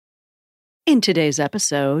In today's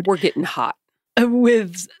episode, We're getting hot.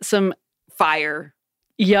 With some Fire.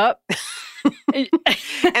 Yup. And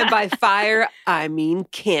by fire, I mean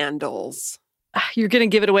candles. You're going to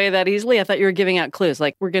give it away that easily? I thought you were giving out clues.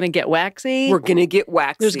 Like, we're going to get waxy. We're going to get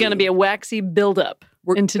waxy. There's going to be a waxy buildup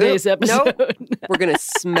in today's episode. Nope. We're going to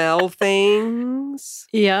smell things.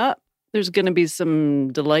 Yeah. There's going to be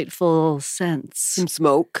some delightful scents. Some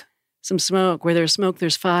smoke. Some smoke. Where there's smoke,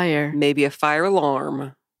 there's fire. Maybe a fire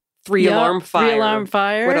alarm. Three-alarm fire. Three-alarm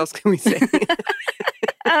fire. What else can we say?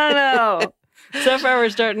 I don't know. So far,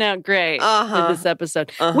 we're starting out great with this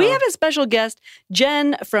episode. We have a special guest.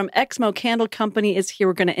 Jen from Exmo Candle Company is here.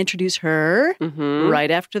 We're going to introduce her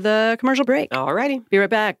right after the commercial break. All righty. Be right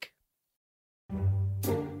back.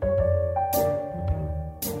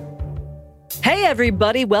 Hey,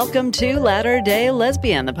 everybody. Welcome to Latter-day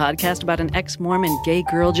Lesbian, the podcast about an ex-Mormon gay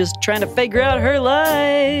girl just trying to figure out her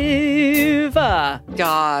life.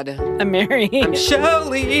 God. I'm Mary. I'm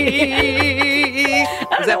Shelley.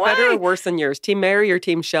 Is that better or worse than yours? Team Mary or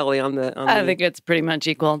Team Shelley on the... I think it's pretty much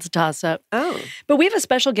equal. It's a toss-up. Oh. But we have a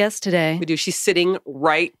special guest today. We do. She's sitting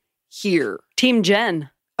right here. Team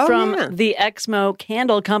Jen. From the Exmo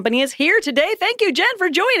Candle Company is here today. Thank you, Jen, for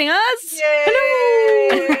joining us. Yay!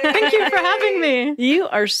 Hello. Thank you for having me. You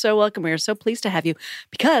are so welcome. We are so pleased to have you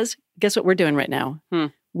because guess what we're doing right now?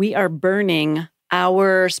 We are burning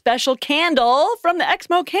our special candle from the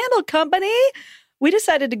Exmo Candle Company. We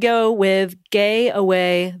decided to go with Gay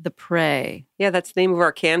Away the Prey. Yeah, that's the name of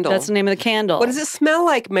our candle. That's the name of the candle. What does it smell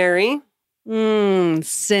like, Mary? Sin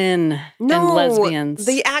and lesbians.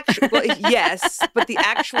 The actual, yes, but the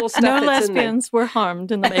actual stuff no that's lesbians were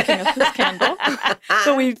harmed in the making of this candle.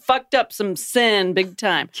 So we fucked up some sin big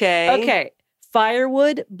time. Okay.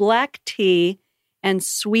 Firewood, black tea, and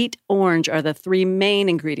sweet orange are the three main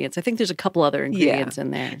ingredients. I think there's a couple other ingredients in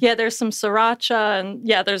there. Yeah, there's some sriracha, and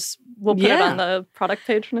we'll put it on the product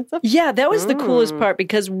page when it's up. Yeah, that was the coolest part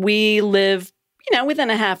because we live, within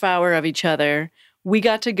a half hour of each other. We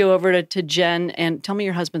got to go over to Jen and tell me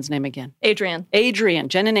your husband's name again. Adrian,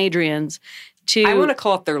 Jen and Adrian's. I want to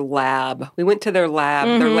call it their lab. We went to their lab,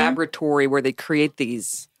 their laboratory where they create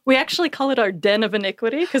these. We actually call it our den of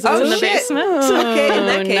iniquity because it's in the basement. Okay, in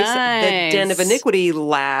that case, nice. The Den of Iniquity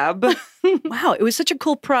lab. Wow, it was such a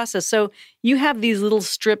cool process. So you have these little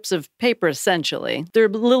strips of paper, essentially. They're a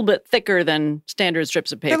little bit thicker than standard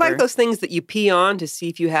strips of paper. They're like those things that you pee on to see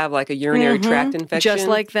if you have like a urinary tract infection. Just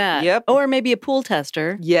like that. Yep. Or maybe a pool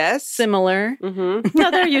tester. Yes. Similar. No,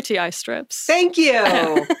 they're UTI strips. Thank you.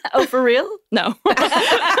 Oh, for real? No.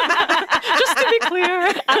 Just to be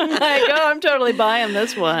clear. I'm like, I'm totally buying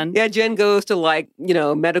this one. Yeah, Jen goes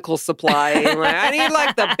to medical supply. And I need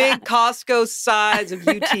the big Costco size of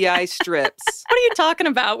UTI strips. What are you talking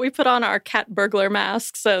about? We put on our cat burglar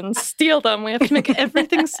masks and steal them. We have to make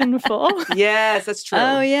everything sinful. Yes, that's true.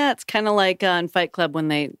 Oh, yeah. It's kind of like in Fight Club when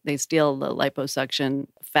they steal the liposuction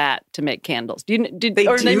fat to make candles. They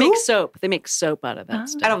make soap. They make soap out of that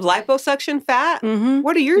stuff. Out of liposuction fat? Mm-hmm.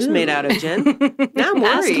 What are yours made out of, Jen? Now I'm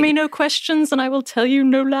worried. Ask me no questions and I will tell you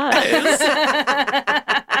no lies.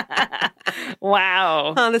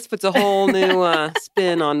 Wow. This puts a whole new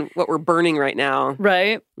spin on what we're burning right now.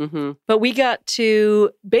 Right. Mm-hmm. But we got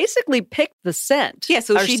to basically pick the scent. Yeah,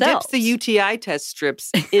 so she dips the UTI test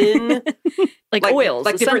strips in like oils,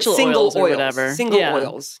 like essential single oils or whatever. Single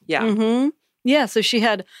oils. Yeah. Mm-hmm. Yeah, so she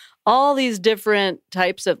had all these different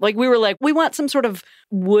types of, we were like, we want some sort of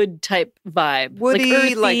wood type vibe.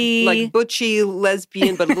 Woody, like butchy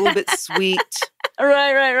lesbian, but a little bit sweet.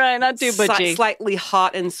 Right. Not too butchy. Slightly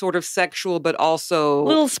hot and sort of sexual, but also... A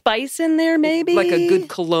little spice in there, maybe? Like a good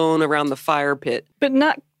cologne around the fire pit. But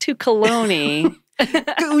not too cologne-y.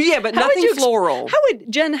 Yeah, but nothing floral.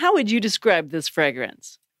 How would you describe this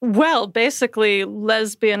fragrance? Well, basically,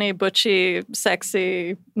 lesbian-y, butchy,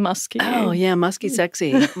 sexy, musky. Oh, yeah, musky,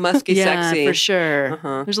 sexy. Musky, sexy. Yeah, for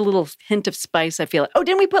sure. There's a little hint of spice, I feel like. Oh,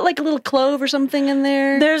 didn't we put a little clove or something in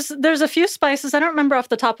there? There's a few spices. I don't remember off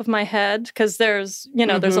the top of my head because there's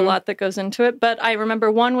a lot that goes into it. But I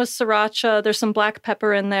remember one was sriracha. There's some black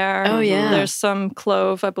pepper in there. Oh, yeah. There's some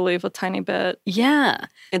clove, I believe, a tiny bit. Yeah.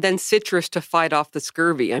 And then citrus to fight off the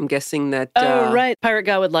scurvy. I'm guessing that... Oh, right. Pirate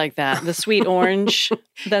God would like that. The sweet orange.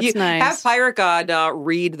 That's nice. Have Pirate God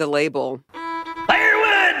read the label.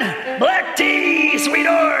 Firewood, black tea, sweet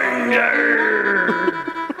orange.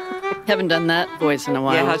 Haven't done that voice in a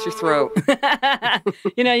while. Yeah, how's your throat?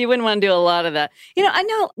 You wouldn't want to do a lot of that. I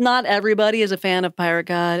know not everybody is a fan of Pirate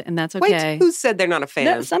God, and that's okay. Wait, who said they're not a fan?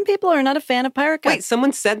 No, some people are not a fan of Pirate God. Wait,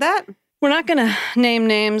 someone said that? We're not going to name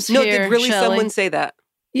names here, No, did really Shelley. someone say that?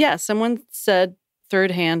 Yeah, someone said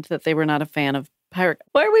third hand that they were not a fan of pirate.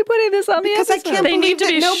 Why are we putting this on the Because episode? I can't They believe need to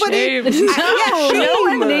that be nobody. shamed. No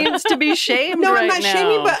Shame. one needs to be shamed No, right I'm not now.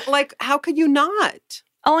 shaming, but like, how could you not?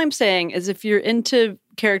 All I'm saying is if you're into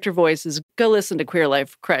character voices, go listen to Queer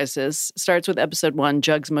Life Crisis. Starts with episode 1,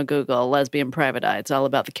 Jugs McGoogle, Lesbian Private Eye. It's all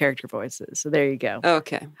about the character voices. So there you go.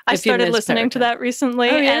 Okay. I If you started miss listening to Pirate that recently,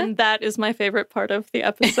 Oh, yeah? and that is my favorite part of the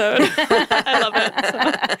episode. I love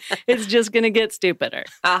it. So. It's just going to get stupider.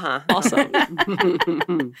 Uh-huh. Awesome.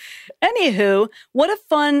 Anywho, what a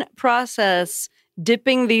fun process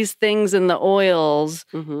dipping these things in the oils.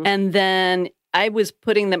 Mhm. And then I was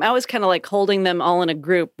kind of like holding them all in a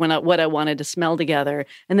group what I wanted to smell together.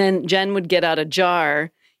 And then Jen would get out a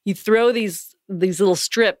jar. You throw these little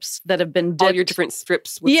strips that have been dipped. All your different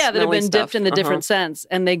strips with that have smelly been stuff. dipped in the different scents.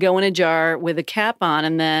 And they go in a jar with a cap on.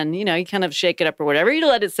 And then, you kind of shake it up or whatever. You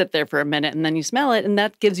let it sit there for a minute and then you smell it. And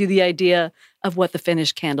that gives you the idea of what the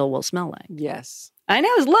finished candle will smell like. Yes. I know.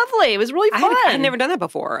 It was lovely. It was really fun. I had never done that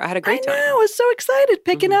before. I had a great time. I was so excited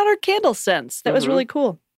picking out our candle scents. That was really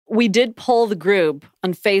cool. We did poll the group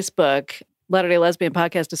on Facebook, Latter-day Lesbian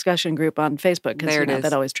Podcast Discussion Group on Facebook, because There it is.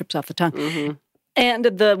 that always trips off the tongue. Mhm. And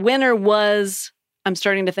the winner was, I'm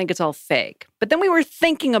starting to think it's all fake. But then we were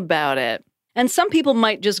thinking about it. And some people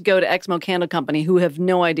might just go to Exmo Candle Company who have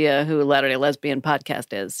no idea who Latter-day Lesbian Podcast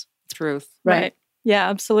is. Truth. Right. Yeah,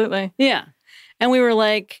 absolutely. Yeah. And we were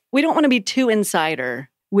like, we don't want to be too insider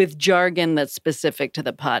with jargon that's specific to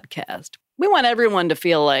the podcast. We want everyone to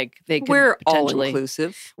feel like they could We're all potentially...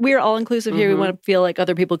 inclusive. We're all inclusive here. We Mhm. want to feel like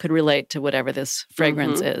other people could relate to whatever this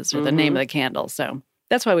fragrance is or the name of the candle. So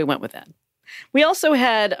that's why we went with that. We also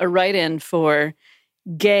had a write-in for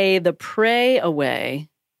Gay the Pray Away.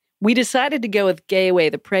 We decided to go with Gay Away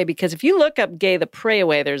the Pray because if you look up Gay the Pray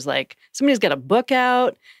Away, there's like somebody's got a book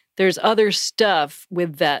out. There's other stuff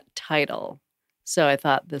with that title. So I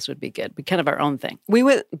thought this would be good. Be kind of our own thing. We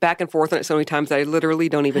went back and forth on it so many times that I literally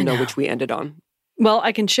don't even know which we ended on. Well,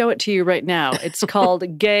 I can show it to you right now. It's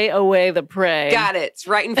called Gay Away the Prey. Got it. It's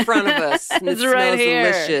right in front of us. And It's it right smells here.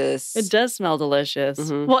 delicious. It does smell delicious.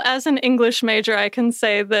 Mhm. Well, as an English major, I can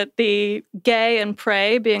say that the gay and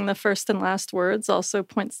pray being the first and last words also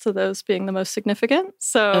points to those being the most significant.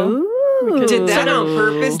 So Ooh. Did that on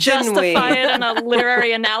purpose, didn't we? justify it on a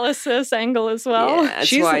literary analysis angle as well. Yeah,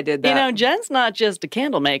 that's why I did that. Jen's not just a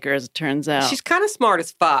candle maker, as it turns out. She's kind of smart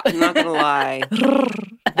as fuck. I'm not going to lie.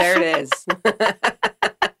 There it is.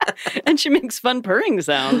 and she makes fun purring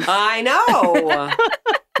sounds. I know.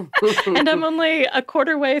 And I'm only a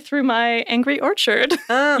quarter way through my Angry Orchard.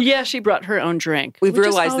 Yeah, she brought her own drink. We've which is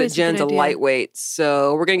realized that always Jen's a good idea. lightweight,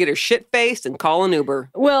 so we're going to get her shit-faced and call an Uber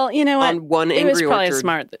Well, you know what? on one It was Angry probably Orchard.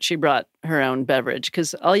 smart that she brought her own beverage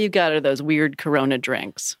because all you got are those weird Corona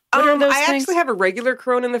drinks. What are those I things? actually have a regular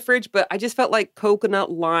Corona in the fridge, but I just felt like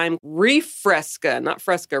coconut lime refresca, not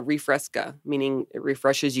fresca, refresca, meaning it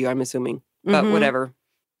refreshes you, I'm assuming. But Mhm. whatever.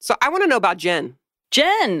 So I want to know about Jen.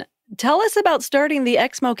 Jen, tell us about starting the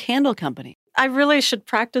Exmo Candle Company. I really should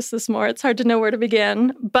practice this more. It's hard to know where to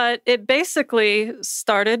begin. But it basically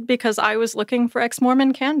started because I was looking for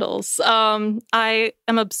ex-Mormon candles. I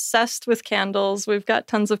am obsessed with candles. We've got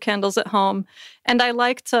tons of candles at home. And I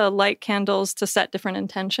like to light candles to set different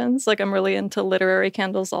intentions. Like I'm really into literary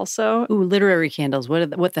candles also. Ooh, literary candles. What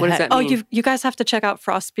the What does heck? that Oh, mean? you guys have to check out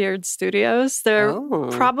Frostbeard Studios. They're Oh.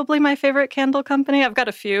 probably my favorite candle company. I've got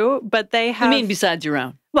a few, but they I have... mean, besides your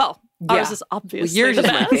own. Well, Yeah. ours is obviously yours the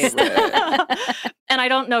is my best. favorite. And I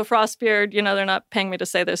don't know Frostbeard, they're not paying me to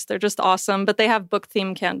say this. They're just awesome. But they have book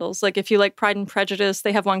theme candles. Like if you like Pride and Prejudice,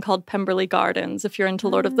 they have one called Pemberley Gardens. If you're into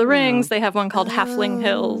Lord of the Rings, they have one called Halfling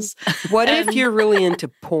Hills. What if you're really into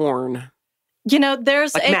porn?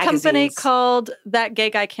 There's Like a company magazines. called That Gay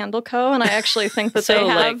Guy Candle Co. And I actually think that So, they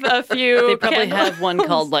have a few. They probably candles. have one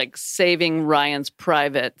called like Saving Ryan's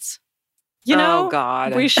Privates. Oh,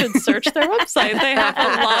 God. We should search their website. They have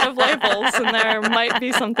a lot of labels, and there might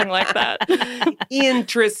be something like that.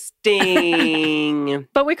 Interesting.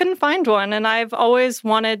 But we couldn't find one. And I've always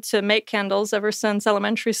wanted to make candles ever since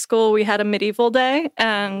elementary school. We had a medieval day,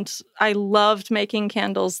 and I loved making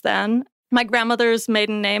candles then. My grandmother's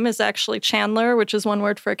maiden name is actually Chandler, which is one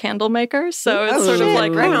word for a candle maker. So it's Oh, sort of shit.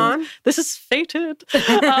 like, right ooh, on. this is fated.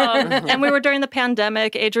 And we were during the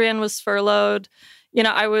pandemic. Adrian was furloughed.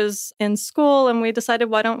 I was in school, and we decided,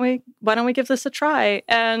 why don't we give this a try?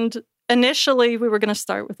 And initially, we were going to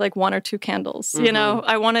start with like one or two candles.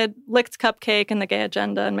 I wanted licked cupcake and the gay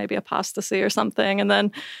agenda and maybe apostasy or something. And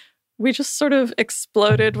then we just sort of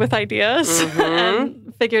exploded with ideas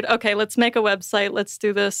and figured, okay, let's make a website. Let's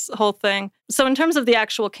do this whole thing. So in terms of the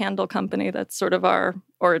actual candle company, that's sort of our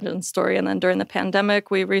origin story. And then during the pandemic,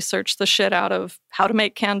 we researched the shit out of how to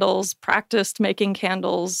make candles, practiced making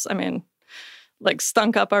candles. I mean, like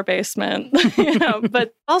stunk up our basement,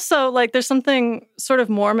 but also like there's something sort of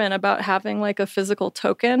Mormon about having like a physical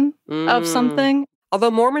token of something.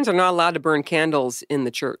 Although Mormons are not allowed to burn candles in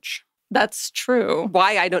the church. That's true.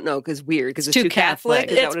 Why? I don't know, because weird, because it's too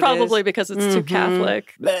Catholic. It's probably because it's too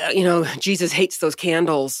Catholic. Jesus hates those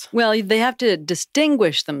candles. Well, they have to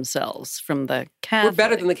distinguish themselves from the Catholic. We're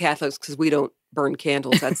better than the Catholics because we don't burn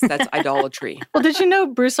candles. That's idolatry. Well, did you know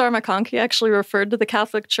Bruce R. McConkie actually referred to the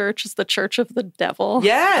Catholic Church as the Church of the Devil?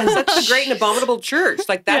 Yes, that's the great and abominable church.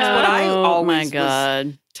 Like, that's what I always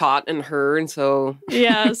was taught and heard, and so...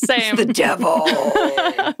 Yeah, same. The devil.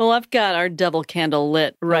 Well, I've got our devil candle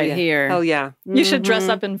lit right here. Hell yeah. You should dress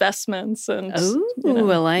up investments and I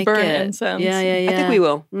like burn it. incense. Yeah. I think we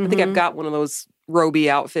will. I think I've got one of those roby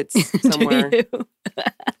outfits somewhere. Do you?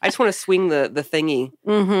 I just want to swing the thingy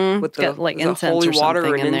with the, like the incense holy or water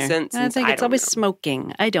something and in there. incense. I think it's always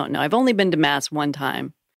smoking. I don't know. I've only been to Mass one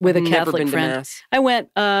time with a Never Catholic been to friend. Mass. I went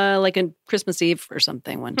like on Christmas Eve or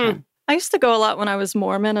something one time. I used to go a lot when I was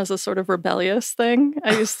Mormon as a sort of rebellious thing.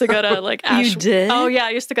 I used to go to like Ash. You did? Oh yeah, I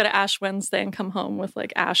used to go to Ash Wednesday and come home with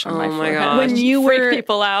like ash on my forehead. gosh. When you freak were-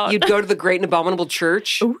 people out. You'd go to the great and abominable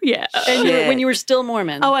church. Oh yeah. And Shit. when you were still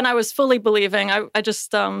Mormon. Oh, and I was fully believing. I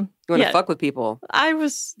just You want to fuck with people. I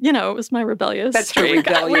was, it was my rebellious That's true, streak.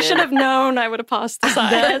 rebellion. We should have known I would apostatize.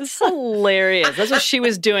 That's hilarious. That's what she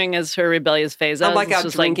was doing as her rebellious phase. I'm I like was out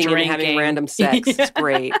just drinking and having drinking. random sex. It's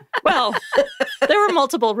great. Well, there were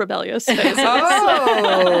multiple rebellious phases.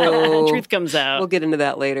 Oh. Truth comes out. We'll get into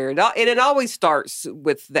that later. It always starts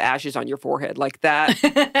with the ashes on your forehead. Like that.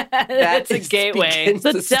 That's a gateway. begins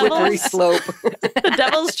the slippery slope. The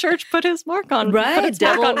devil's church put his mark on. put Right, its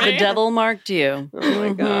mark on the me. devil marked you. Oh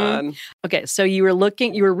my God. Okay, so you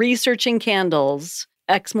were researching candles,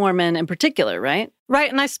 ex-Mormon in particular, right? Right.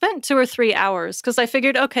 And I spent 2 or 3 hours because I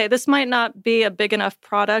figured, okay, this might not be a big enough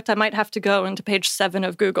product. I might have to go into page 7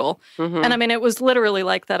 of Google. And I mean, it was literally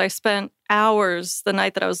like that. I spent hours the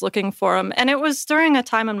night that I was looking for them. And it was during a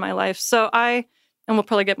time in my life. So and we'll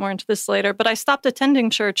probably get more into this later, but I stopped attending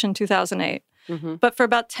church in 2008. But for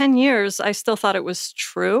about 10 years, I still thought it was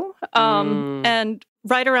true. And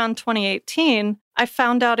right around 2018, I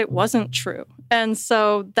found out it wasn't true. And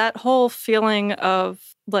so that whole feeling of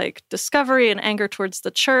like discovery and anger towards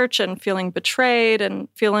the church and feeling betrayed and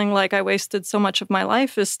feeling like I wasted so much of my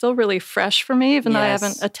life is still really fresh for me, even though I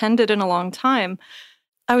haven't attended in a long time.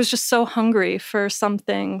 I was just so hungry for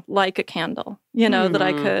something like a candle, that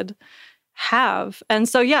I could have. And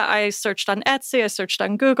so, I searched on Etsy, I searched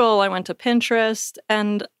on Google, I went to Pinterest,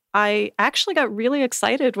 and I actually got really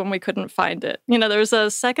excited when we couldn't find it. There was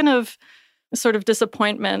a second of sort of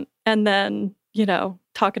disappointment and then,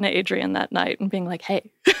 talking to Adrienne that night and being like,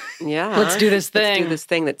 hey. Yeah. Let's do this thing. Let's do this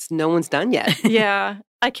thing that's no one's done yet. Yeah.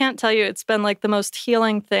 I can't tell you, it's been like the most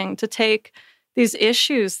healing thing to take these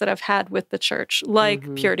issues that I've had with the church,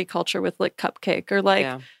 like purity culture with like Cupcake or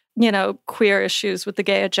like, queer issues with the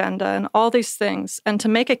gay agenda and all these things. And to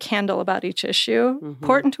make a candle about each issue,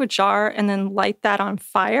 pour it into a jar and then light that on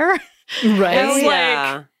fire. Right. It's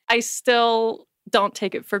like, I still don't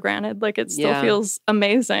take it for granted. Like it still feels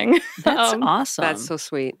amazing. That's awesome. That's so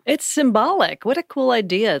sweet. It's symbolic. What a cool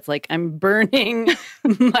idea. It's like I'm burning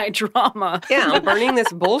my drama. Yeah, I'm burning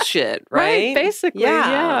this bullshit, right? Basically,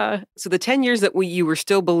 yeah. So the 10 years that you were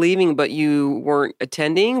still believing but you weren't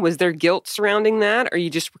attending, was there guilt surrounding that, or you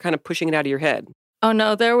just were kind of pushing it out of your head? Oh,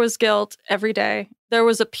 no, there was guilt every day. There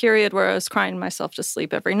was a period where I was crying myself to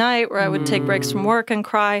sleep every night, where I would take breaks from work and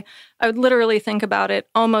cry. I would literally think about it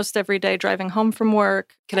almost every day driving home from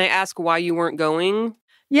work. Can I ask why you weren't going?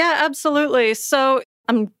 Yeah, absolutely. So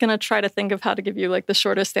I'm going to try to think of how to give you like the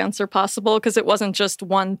shortest answer possible because it wasn't just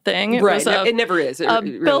one thing. It was it never is. It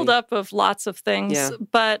really buildup of lots of things. Yeah.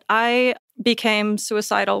 But I became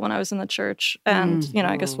suicidal when I was in the church. And,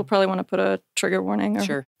 I guess we'll probably want to put a trigger warning.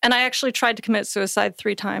 Sure. And I actually tried to commit suicide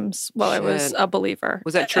 3 times while I was a believer.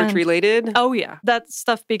 Was that church related? Oh, yeah. That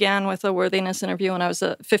stuff began with a worthiness interview when I was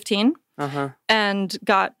 15. And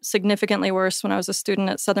got significantly worse when I was a student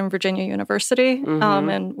at Southern Virginia University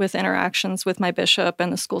and with interactions with my bishop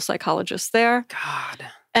and the school psychologist there. God.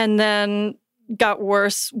 And then got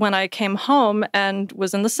worse when I came home and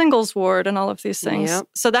was in the singles ward and all of these things. Yep.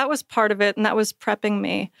 So that was part of it, and that was prepping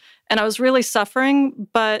me. And I was really suffering,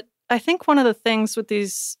 but I think one of the things with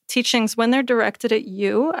these teachings, when they're directed at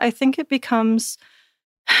you, I think it becomes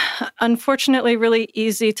unfortunately really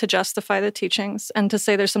easy to justify the teachings and to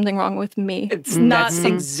say there's something wrong with me. That's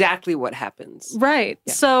exactly what happens. Right.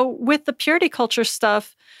 Yeah. So with the purity culture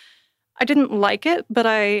stuff, I didn't like it, but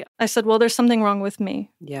I said, well, there's something wrong with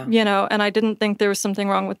me. Yeah. And I didn't think there was something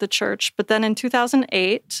wrong with the church. But then in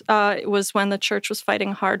 2008, it was when the church was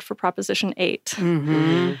fighting hard for Proposition 8.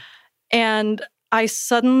 Mm-hmm. And I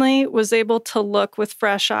suddenly was able to look with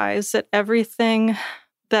fresh eyes at everything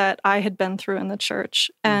that I had been through in the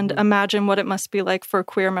church and imagine what it must be like for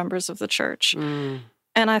queer members of the church. Mm.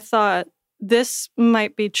 And I thought, this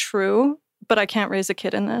might be true, but I can't raise a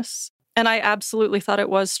kid in this. And I absolutely thought it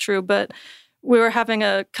was true, but we were having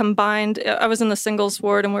a combined, I was in the singles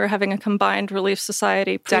ward, and we were having a combined Relief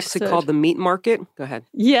Society It's actually called the meat market. Go ahead.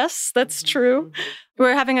 Yes, that's true. We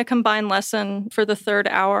were having a combined lesson for the third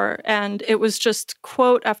hour, and it was just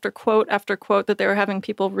quote after quote after quote that they were having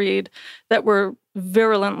people read that were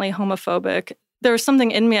virulently homophobic. There was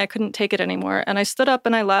something in me, I couldn't take it anymore. And I stood up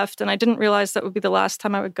and I left, and I didn't realize that would be the last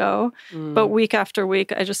time I would go. But week after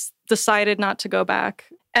week, I just decided not to go back.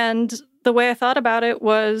 And the way I thought about it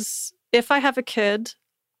was, if I have a kid,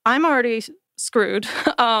 I'm already screwed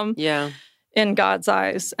in God's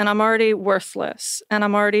eyes, and I'm already worthless, and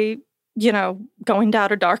I'm already, going down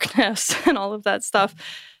to darkness and all of that stuff.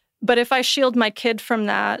 But if I shield my kid from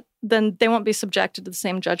that, then they won't be subjected to the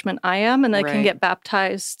same judgment I am, and they can get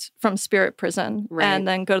baptized from spirit prison and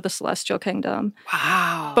then go to the celestial kingdom.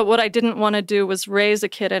 Wow. But what I didn't want to do was raise a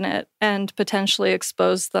kid in it and potentially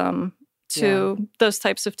expose them to those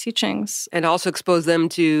types of teachings. And also expose them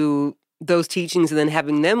to those teachings and then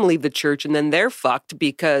having them leave the church, and then they're fucked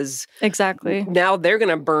because Exactly. now they're going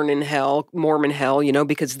to burn in hell, Mormon hell,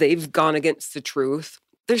 because they've gone against the truth.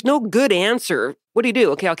 There's no good answer. What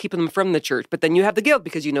do? Okay, I'll keep them from the church. But then you have the guilt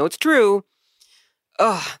because you know it's true.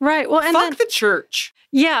 Ugh. Right. Well, and fuck the church.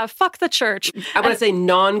 Yeah, fuck the church. I want to say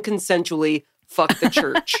non-consensually fuck the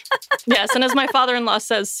church. Yes, and as my father-in-law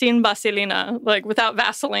says, sin vaselina, like without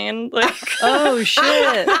Vaseline. Like, Oh,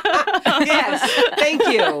 shit. Yes, thank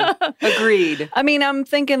you. Agreed. I mean, I'm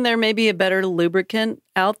thinking there may be a better lubricant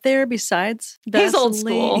out there besides Vaseline. He's old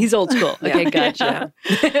school. He's old school. Okay, Yeah. gotcha.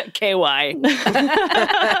 KY.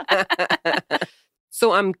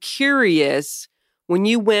 So I'm curious, when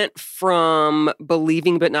you went from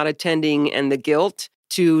believing but not attending and the guilt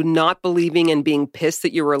to not believing and being pissed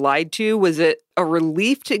that you were lied to, was it a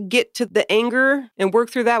relief to get to the anger and work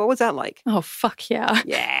through that? What was that like? oh, fuck yeah.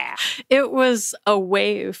 Yeah. It was a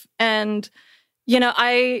wave. And,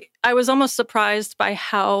 I was almost surprised by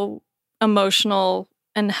how emotional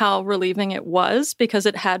and how relieving it was because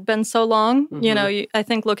it had been so long. I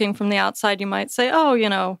think looking from the outside, you might say,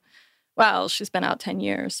 oh, well, she's been out 10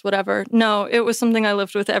 years, whatever. No, it was something I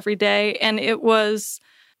lived with every day. And it was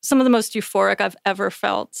some of the most euphoric I've ever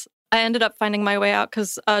felt. I ended up finding my way out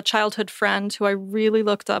because a childhood friend who I really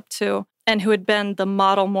looked up to and who had been the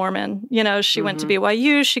model Mormon, she went to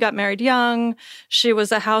BYU, she got married young, she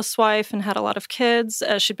was a housewife and had a lot of kids.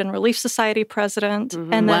 She'd been Relief Society president.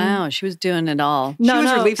 And then, Wow, she was doing it all. She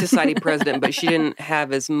was Relief Society president, but she didn't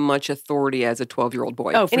have as much authority as a 12-year-old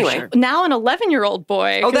boy. Oh, for anyway. sure. Now an 11-year-old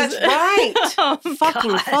boy. Oh, that's right. Oh,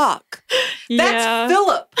 Fucking God. fuck. Yeah. That's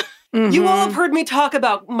Philip. You all have heard me talk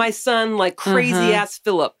about my son like crazy-ass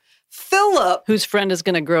Philip. Philip. Whose friend is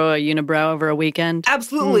going to grow a unibrow over a weekend?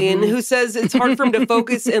 Absolutely. And who says it's hard for him to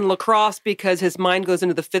focus in lacrosse because his mind goes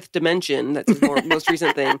into the fifth dimension. That's his most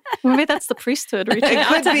recent thing. Maybe that's the priesthood reaching It out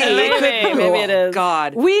could to be. him. It could be. Maybe it Oh, is.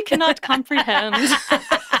 God. We cannot comprehend.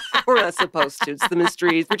 We're not supposed to. It's the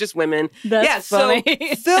mysteries. We're just women. That's funny.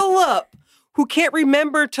 So Philip, who can't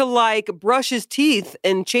remember to brush his teeth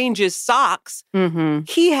and change his socks,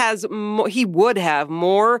 he would have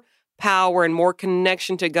more power and more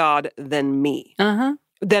connection to God than me,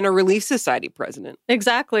 than a Relief Society president.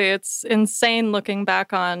 Exactly. It's insane looking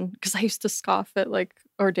back on, because I used to scoff at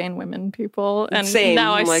ordained women people. And Same.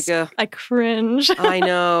 now I'm I cringe. I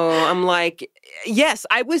know. I'm like, yes,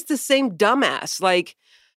 I was the same dumbass.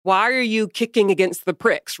 Why are you kicking against the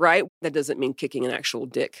pricks, right? That doesn't mean kicking an actual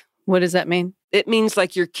dick. What does that mean? It means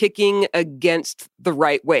you're kicking against the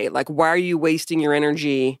right way. Why are you wasting your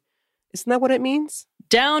energy? Isn't that what it means?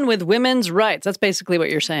 Down with women's rights. That's basically what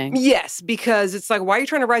you're saying. Yes, because it's why are you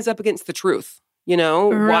trying to rise up against the truth? Why are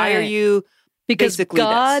Right. you... Because Basically,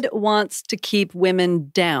 God wants to keep women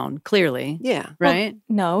down, clearly. Yeah. Right?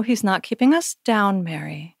 No, he's not keeping us down,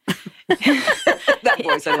 Mary. That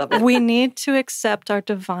voice, I love it. We need to accept our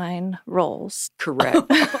divine roles. Correct.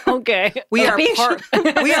 Okay. We are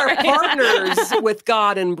partners with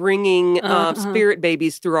God in bringing spirit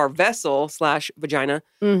babies through our vessel / vagina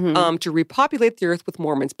to repopulate the earth with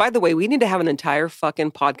Mormons. By the way, we need to have an entire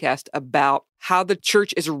fucking podcast about how the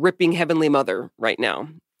church is ripping Heavenly Mother right now.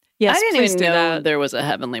 Yes, I didn't please even do know that. there was a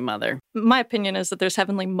Heavenly Mother. My opinion is that there's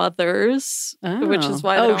heavenly mothers, which is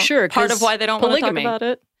why Oh, they don't, sure, part of 'cause why they don't want to talk polygamy. about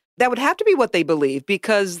it. That would have to be what they believe,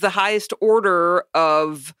 because the highest order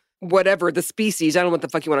of whatever the species, I don't know what the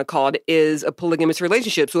fuck you want to call it, is a polygamous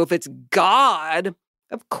relationship. So if it's God,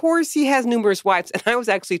 of course he has numerous wives. And I was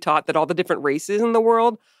actually taught that all the different races in the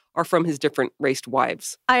world are from his different raced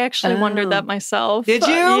wives. I actually wondered that myself. Did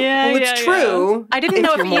you? Yeah, well, it's true. Yeah. I didn't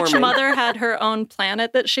know if Mormon. each mother had her own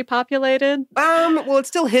planet that she populated. Well, it's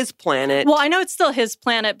still his planet. Well, I know it's still his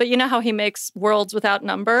planet, but you know how he makes worlds without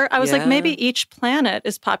number? I was like, maybe each planet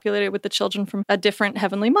is populated with the children from a different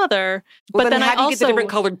heavenly mother. Well, but then how I do you also get the different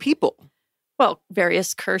colored people? Well,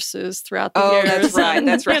 various curses throughout the years. That's right. And,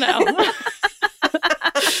 That's right. You know.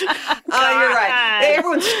 You're right.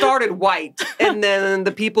 Everyone started white, and then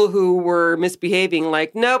the people who were misbehaving,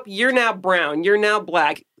 like, nope, you're now brown, you're now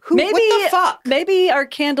black. What the fuck? Maybe our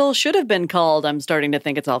candle should have been called I'm starting to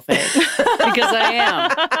think it's all fake. Because I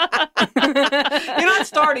am. You're not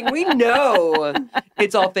starting. We know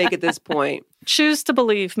it's all fake at this point. Choose to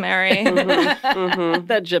believe, Mary.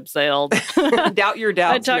 That ship sailed. Doubt your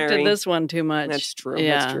doubts, I talked Mary. to this one too much. That's true.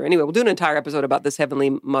 Yeah. That's true. Anyway, we'll do an entire episode about this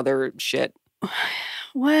Heavenly Mother shit.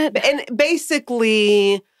 What? And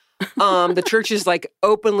basically, the church is like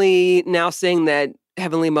openly now saying that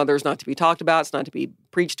Heavenly Mother is not to be talked about. It's not to be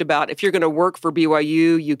preached about. If you're going to work for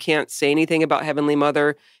BYU, you can't say anything about Heavenly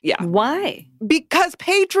Mother. Yeah. Why? Because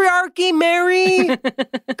patriarchy, Mary.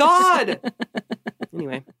 God.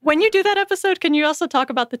 Anyway. When you do that episode, can you also talk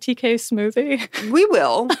about the TK smoothie? We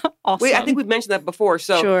will. Awesome. I think we've mentioned that before.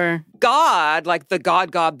 So Sure. God, like the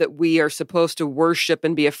God that we are supposed to worship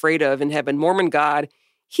and be afraid of in heaven, Mormon God,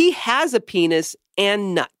 he has a penis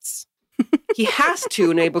and nuts. He has to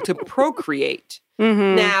and able to procreate.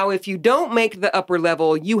 Mm-hmm. Now, if you don't make the upper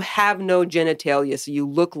level, you have no genitalia, so you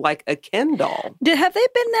look like a Ken doll. Have they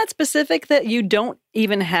been that specific that you don't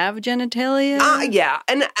even have genitalia? Yeah.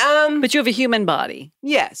 And But you have a human body.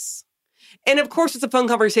 yes. And of course, it's a fun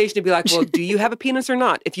conversation to be like, well, do you have a penis or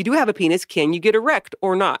not? If you do have a penis, can you get erect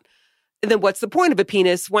or not? And then what's the point of a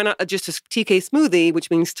penis? Why not just a TK smoothie,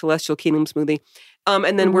 which means Celestial Kingdom smoothie?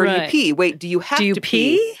 And then where do you pee? Wait, do you have to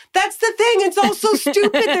pee? That's the thing. It's all so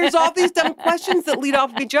stupid. There's all these dumb questions that lead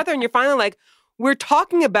off of each other. And you're finally like, we're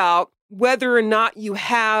talking about whether or not you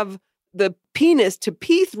have the penis to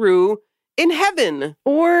pee through in heaven.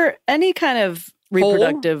 Or any kind of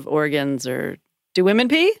reproductive organs. Or do women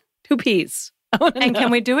pee? Who pees? And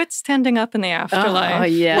can we do it standing up in the afterlife? Oh,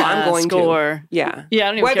 yeah. Well, I'm going to. Yeah. Yeah, I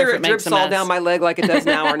don't even Whether care if it it makes drips a all mess. down my leg like it does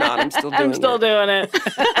now or not, I'm still doing it. I'm still doing it.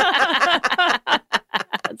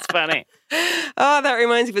 That's funny. Oh, that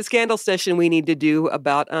reminds me of a scandal session we need to do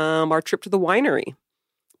about our trip to the winery.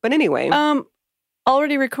 But anyway.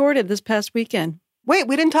 Already recorded this past weekend. Wait,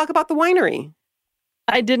 we didn't talk about the winery.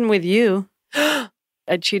 I didn't with you.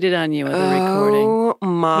 I cheated on you with the recording. Oh,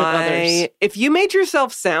 my. If you made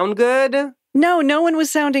yourself sound good. No one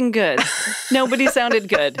was sounding good. Nobody sounded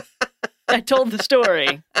good. I told the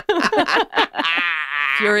story.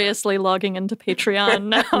 Furiously logging into Patreon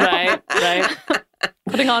now. Right.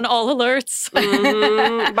 Putting on all alerts.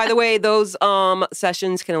 Mm-hmm. By the way, those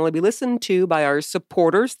sessions can only be listened to by our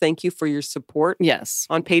supporters. Thank you for your support. Yes.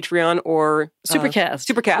 On Patreon or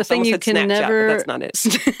Supercast. Supercast. The thing you can Snapchat, never. but that's not it.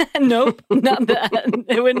 Nope, not that.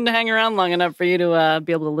 It wouldn't hang around long enough for you to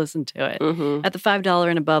be able to listen to it. Mm-hmm. At the $5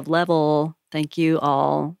 and above level, thank you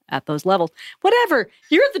all at those levels. Whatever.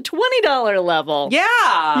 You're at the $20 level.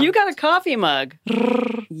 Yeah. You got a coffee mug.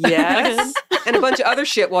 Yes. And a bunch of other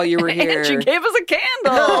shit while you were here. And you gave us a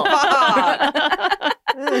candle.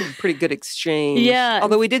 Pretty good exchange. Yeah.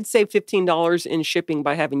 Although we did save $15 in shipping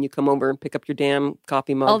by having you come over and pick up your damn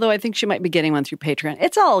coffee mug. Although I think she might be getting one through Patreon.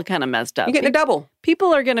 It's all kind of messed up. You're getting a double.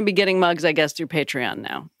 People are going to be getting mugs, I guess, through Patreon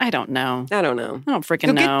now. I don't know. I don't know. I don't freaking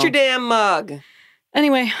Go know. get your damn mug.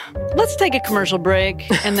 Anyway, let's take a commercial break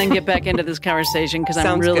and then get back into this conversation because I'm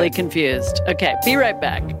Sounds really good. confused. Okay, be right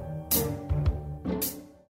back.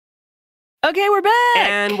 Okay, we're back.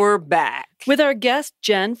 And we're back. With our guest,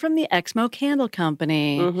 Jen from the Exmo Candle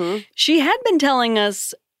Company. Mm-hmm. She had been telling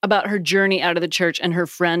us about her journey out of the church and her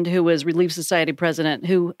friend who was Relief Society president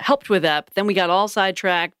who helped with that. But then we got all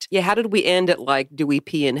sidetracked. Yeah, how did we end at like, do we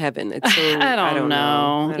pee in heaven? It's so, I don't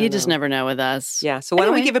know. You just know. never know with us. Yeah, so why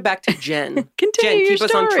don't we Anyway. give it back to Jen? Continue Jen, your keep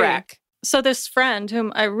us on story. track. So this friend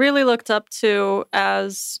whom I really looked up to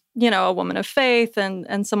as, a woman of faith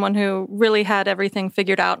and someone who really had everything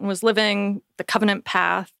figured out and was living the covenant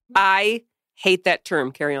path. I hate that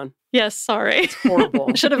term. Carry on. Yes, sorry.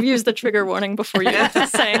 Horrible. I should have used the trigger warning before you got to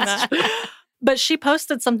saying that. But she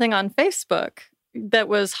posted something on Facebook that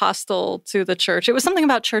was hostile to the church. It was something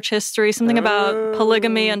about church history, something about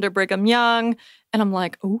polygamy under Brigham Young. And I'm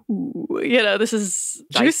like, ooh, this is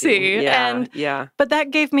juicy. But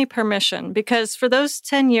that gave me permission because for those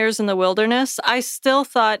 10 years in the wilderness, I still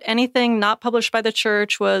thought anything not published by the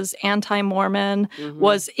church was anti-Mormon,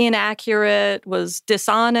 was inaccurate, was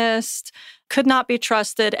dishonest, could not be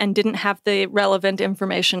trusted, and didn't have the relevant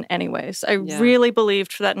information anyways. I really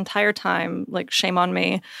believed for that entire time, like shame on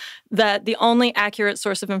me, that the only accurate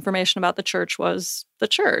source of information about the church was the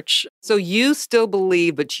church. So you still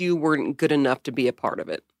believe, but you weren't good enough to be a part of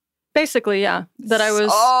it. Basically, yeah. That I was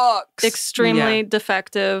extremely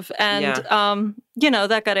defective. And,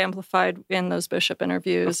 that got amplified in those bishop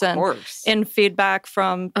interviews and in feedback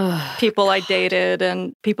from people I dated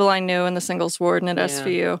and people I knew in the singles ward and at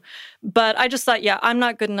SVU. But I just thought, I'm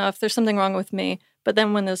not good enough. There's something wrong with me. But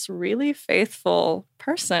then when this really faithful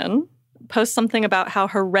person posts something about how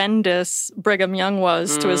horrendous Brigham Young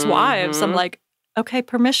was to his wives, I'm like, okay,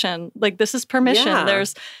 permission. Like, this is permission. Yeah.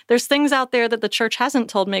 There's things out there that the church hasn't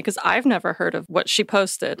told me because I've never heard of what she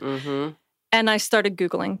posted. And I started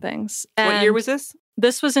Googling things. And what year was this?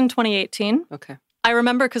 This was in 2018. Okay. I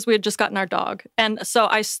remember because we had just gotten our dog. And so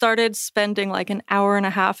I started spending like an hour and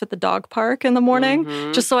a half at the dog park in the morning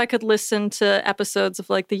just so I could listen to episodes of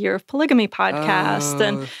like the Year of Polygamy podcast.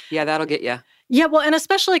 And yeah, that'll get you. Yeah, well, and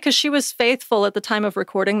especially because she was faithful at the time of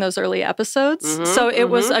recording those early episodes. So it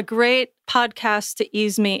was a great podcast to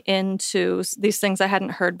ease me into these things I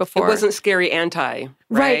hadn't heard before. It wasn't scary anti,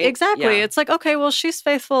 right? Exactly. Yeah. It's like, okay, well, she's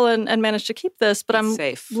faithful and managed to keep this, but I'm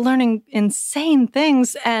learning insane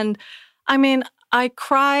things. And I mean,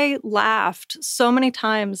 I laughed so many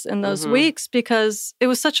times in those weeks because it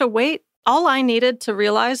was such a weight. All I needed to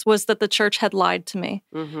realize was that the church had lied to me.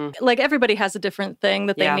 Like everybody has a different thing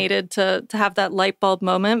that they needed to have that light bulb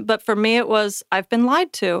moment. But for me, it was, I've been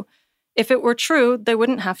lied to. If it were true, they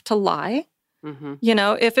wouldn't have to lie.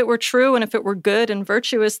 If it were true and if it were good and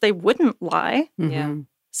virtuous, they wouldn't lie.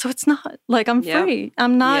 So it's not like I'm free.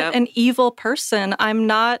 I'm not an evil person. I'm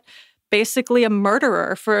not basically a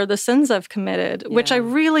murderer for the sins I've committed, which I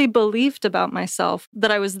really believed about myself,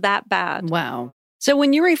 that I was that bad. Wow. So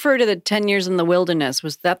when you refer to the 10 years in the wilderness,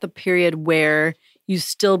 was that the period where you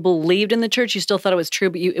still believed in the church? You still thought it was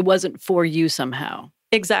true, but it wasn't for you somehow?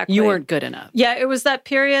 Exactly. You weren't good enough. Yeah, it was that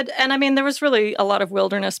period. And I mean, there was really a lot of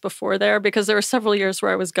wilderness before there because there were several years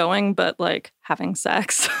where I was going, but like having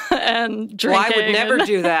sex and drinking. Well, I would never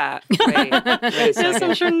do that. Wait a second. Yes,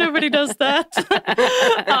 I'm sure nobody does that.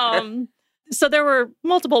 So there were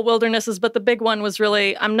multiple wildernesses, but the big one was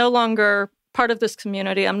really, I'm no longer part of this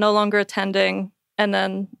community. I'm no longer attending. And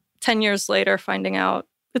then 10 years later, finding out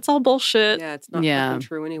it's all bullshit. Yeah, it's not fucking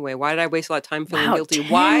true anyway. Why did I waste a lot of time feeling guilty?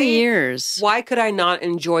 10 years. Why could I not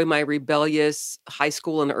enjoy my rebellious high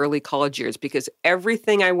school and early college years? Because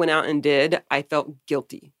everything I went out and did, I felt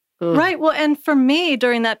guilty. Ugh. Right. Well, and for me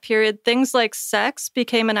during that period, things like sex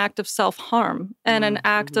became an act of self-harm and an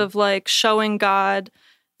act of like showing God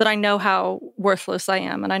that I know how worthless I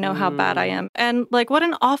am and I know how bad I am. And like, what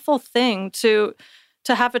an awful thing to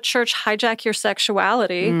have a church hijack your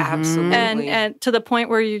sexuality. Absolutely. And to the point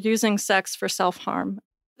where you're using sex for self-harm.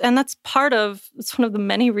 And it's one of the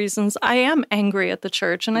many reasons I am angry at the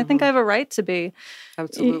church. And I think I have a right to be.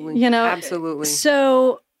 Absolutely. Absolutely.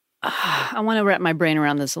 So I want to wrap my brain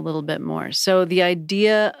around this a little bit more. So the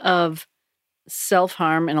idea of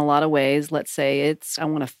self-harm in a lot of ways, let's say I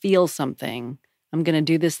want to feel something. I'm going to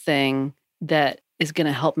do this thing that is going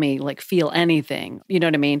to help me like feel anything. You know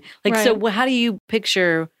what I mean? Like, right. So how do you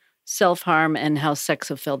picture self-harm and how sex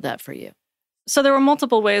fulfilled that for you? So there were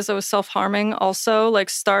multiple ways I was self-harming also,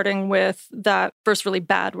 like starting with that first really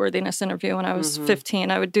bad worthiness interview when I was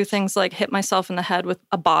 15. I would do things like hit myself in the head with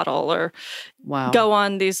a bottle or go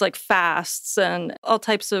on these like fasts and all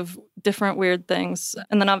types of different weird things.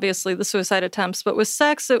 And then obviously the suicide attempts. But with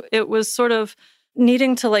sex, it was sort of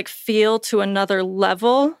needing to like feel to another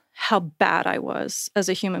level how bad I was as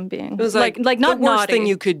a human being. It was like not the worst naughty thing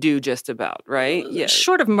you could do just about, right? Yeah.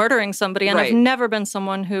 Short of murdering somebody. And I've never been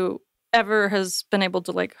someone who ever has been able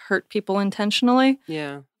to like hurt people intentionally.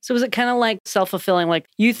 Yeah. So was it kind of like self-fulfilling, like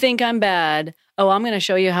you think I'm bad, I'm going to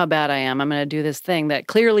show you how bad I am. I'm going to do this thing that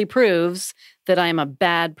clearly proves that I am a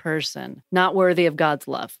bad person, not worthy of God's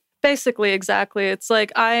love. Basically, exactly. It's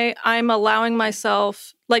like I'm allowing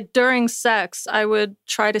myself, like during sex, I would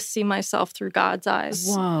try to see myself through God's eyes.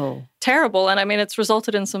 Whoa. Terrible. And I mean, it's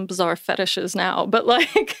resulted in some bizarre fetishes now, but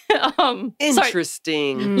like...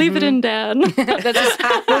 Interesting. Sorry, leave it in, Dad. We'll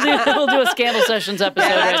do a Scandal Sessions episode.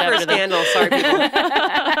 Yeah, that's for Scandal. Sorry,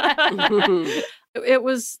 people. It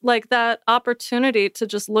was like that opportunity to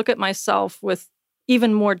just look at myself with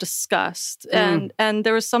even more disgust. And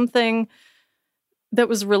there was something that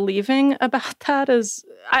was relieving about that. Is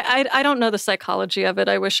I don't know the psychology of it.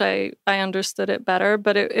 I wish I understood it better,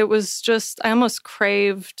 but it was just, I almost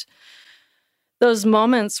craved those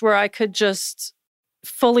moments where I could just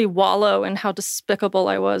fully wallow in how despicable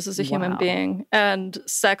I was as a human being. And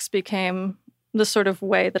sex became the sort of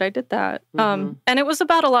way that I did that. And it was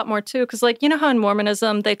about a lot more too, because like, you know how in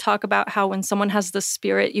Mormonism, they talk about how when someone has the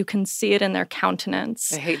spirit, you can see it in their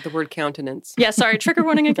countenance. I hate the word countenance. Yeah, sorry, trigger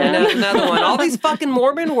warning again. Another one. All these fucking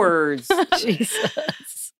Mormon words.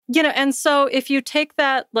 Jesus. You know, and so if you take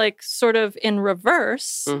that like sort of in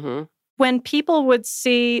reverse, when people would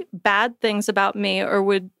see bad things about me or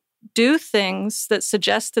would do things that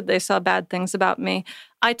suggested they saw bad things about me,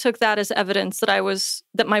 I took that as evidence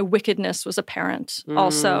that my wickedness was apparent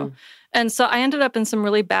also. And so I ended up in some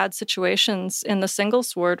really bad situations in the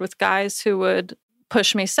singles ward with guys who would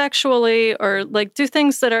push me sexually or like do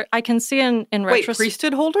things that I can see in retrospect. Wait,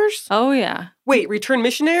 priesthood holders? Oh, yeah. Wait, returned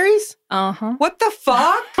missionaries? Uh-huh. What the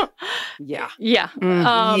fuck? Yeah. Yeah.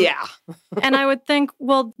 Yeah. And I would think,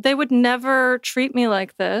 well, they would never treat me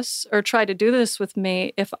like this or try to do this with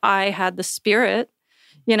me if I had the spirit,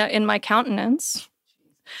 you know, in my countenance.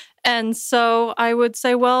 And so I would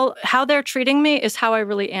say, well, how they're treating me is how I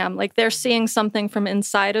really am. Like they're seeing something from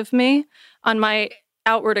inside of me on my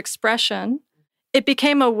outward expression. It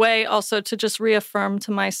became a way also to just reaffirm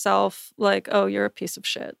to myself, like, oh, you're a piece of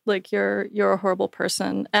shit. Like, you're a horrible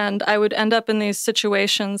person. And I would end up in these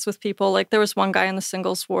situations with people. Like, there was one guy in the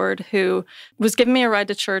singles ward who was giving me a ride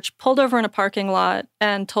to church, pulled over in a parking lot,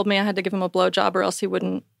 and told me I had to give him a blowjob or else he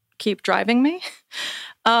wouldn't keep driving me.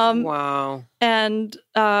 Wow. And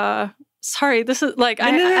sorry, this is like, No,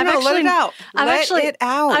 let it out. Let it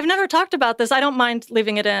out. I've never talked about this. I don't mind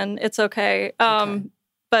leaving it in. It's okay.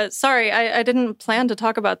 But sorry, I didn't plan to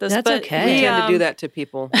talk about this. That's but okay. We tend to do that to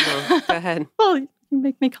people. No, go ahead. Well, you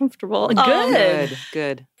make me comfortable.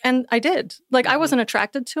 Good. And I did. Like, I wasn't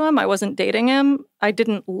attracted to him. I wasn't dating him. I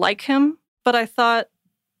didn't like him. But I thought,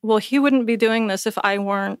 well, he wouldn't be doing this if I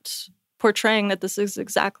weren't portraying that this is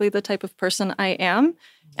exactly the type of person I am.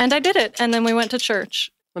 And I did it. And then we went to church.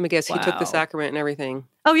 Let me guess, he took the sacrament and everything.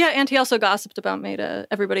 Oh, yeah. And he also gossiped about me to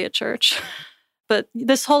everybody at church. But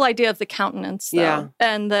this whole idea of the countenance, though,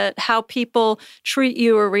 and that how people treat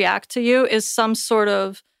you or react to you is some sort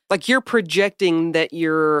of... Like you're projecting that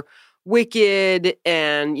you're wicked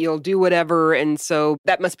and you'll do whatever, and so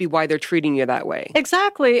that must be why they're treating you that way.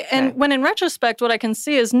 Exactly. And when in retrospect, what I can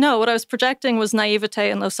see is, no, what I was projecting was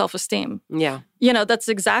naivete and low self-esteem. Yeah. You know, that's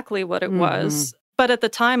exactly what it was. But at the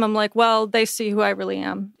time, I'm like, well, they see who I really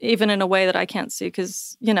am, even in a way that I can't see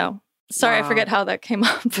because, you know... Sorry, I forget how that came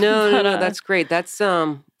up. No, that's great. That's,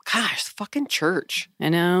 gosh, fucking church. I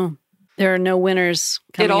know. There are no winners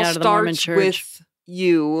coming out of the Mormon church. It all starts with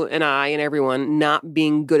you and I and everyone not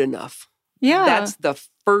being good enough. Yeah. That's the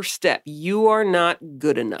first step. You are not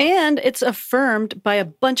good enough. And it's affirmed by a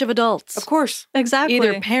bunch of adults. Of course. Exactly.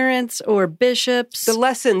 Either parents or bishops. The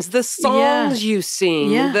lessons, the songs you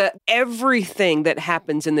sing, everything that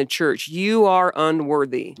happens in the church, you are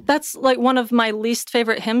unworthy. That's like one of my least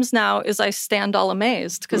favorite hymns now is I Stand All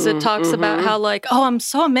Amazed, because it talks about how like, oh, I'm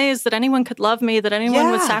so amazed that anyone could love me, that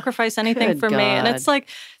anyone would sacrifice anything for me. And it's like,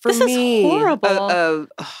 this is horrible.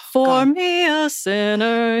 For me, a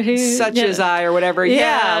sinner. Such as I or whatever.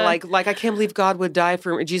 Yeah, like I can't believe God would die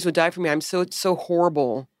for me. Jesus would die for me. I'm so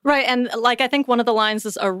horrible. Right, and like I think one of the lines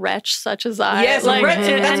is "a wretch such as I." Yes, like, a wretch.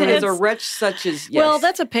 That's what it is. A wretch such as. Yes. Well,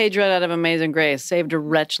 that's a page right out of Amazing Grace. Saved a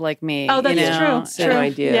wretch like me. Oh, that's true. Same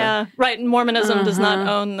idea. Yeah, right. And Mormonism does not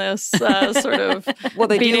own this sort of. Well,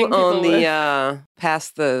 they do own the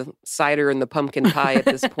past the cider and the pumpkin pie at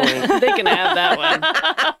this point. They can have that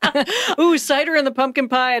one. Ooh, cider and the pumpkin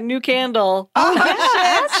pie, a new candle. Oh,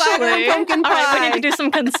 shit, cider and pumpkin pie. All right, we need to do some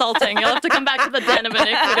consulting. You'll have to come back to the Den of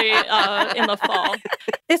Iniquity in the fall.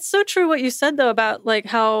 It's so true what you said, though, about like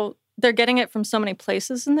how they're getting it from so many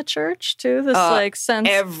places in the church, too. This like sense.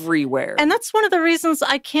 Everywhere. And that's one of the reasons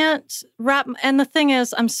I can't wrap. And the thing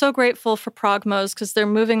is, I'm so grateful for Progmos because they're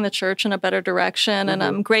moving the church in a better direction. And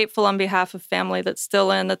I'm grateful on behalf of family that's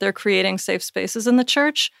still in, that they're creating safe spaces in the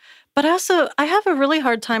church. But also, I have a really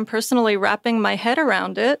hard time personally wrapping my head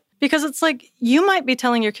around it. Because it's like, you might be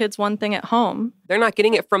telling your kids one thing at home. They're not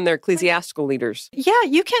getting it from their ecclesiastical leaders. Yeah,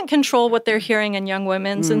 you can't control what they're hearing in young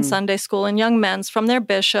women's in Sunday school and young men's from their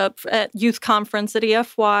bishop at youth conference at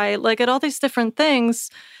EFY, like at all these different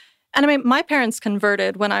things. And I mean, my parents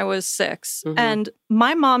converted when I was 6. And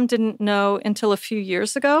my mom didn't know until a few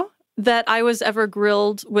years ago that I was ever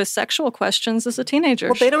grilled with sexual questions as a teenager.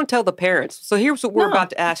 Well, they don't tell the parents. So here's what we're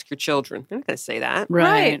about to ask your children. They're not going to say that.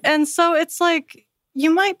 Right. And so it's like... you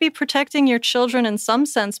might be protecting your children in some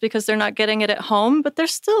sense because they're not getting it at home, but they're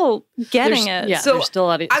still getting it. Yeah, So there's still a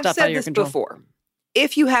lot of I've stuff said out of your this control. before.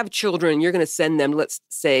 If you have children, you're going to send them, let's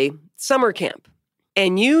say, summer camp.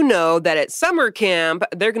 And you know that at summer camp,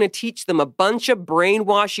 they're going to teach them a bunch of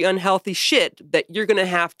brainwashy, unhealthy shit that you're going to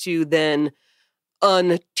have to then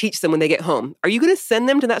unteach them when they get home. Are you going to send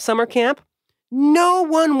them to that summer camp? No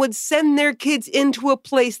one would send their kids into a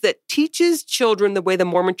place that teaches children the way the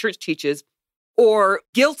Mormon Church teaches, or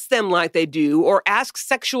guilts them like they do, or asks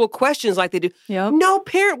sexual questions like they do. Yep. No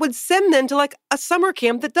parent would send them to like a summer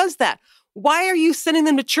camp that does that. Why are you sending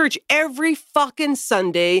them to church every fucking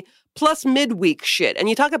Sunday plus midweek shit? And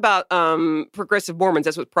you talk about progressive Mormons,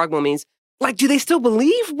 that's what progmo means. Like, do they still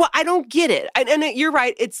believe? Well, I don't get it. And you're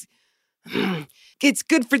right, it's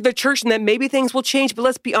good for the church and that maybe things will change, but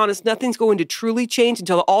let's be honest, nothing's going to truly change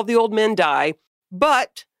until all the old men die.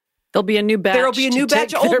 But there'll be a new batch. There'll be a new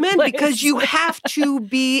batch of old men because you have to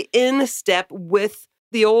be in step with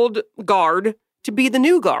the old guard to be the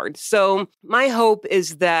new guard. So my hope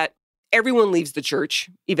is that everyone leaves the church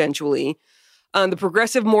eventually. The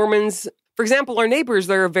progressive Mormons, for example, our neighbors,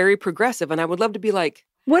 they're very progressive, and I would love to be like,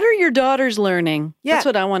 what are your daughters learning? Yeah. That's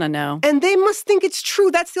what I want to know. And they must think it's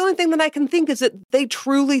true. That's the only thing that I can think is that they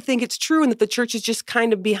truly think it's true and that the church is just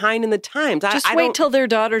kind of behind in the times. Just wait till their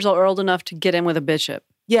daughters are old enough to get in with a bishop.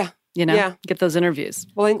 Yeah. You know, Yeah. get those interviews.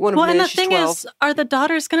 Well, I think one of them and the is, she's thing 12. is, are the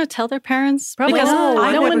daughters going to tell their parents? Probably Because not.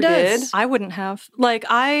 I No one never does. did. I wouldn't have. Like,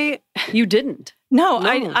 You didn't. No,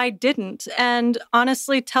 No. I didn't. And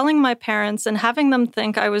honestly, telling my parents and having them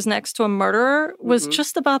think I was next to a murderer was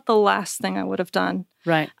just about the last thing I would have done.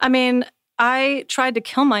 Right. I mean, I tried to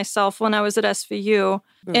kill myself when I was at SVU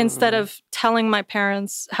instead of telling my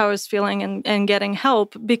parents how I was feeling and getting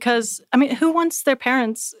help. Because, I mean, who wants their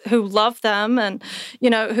parents who love them and, you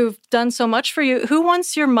know, who've done so much for you, who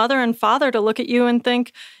wants your mother and father to look at you and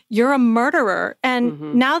think you're a murderer?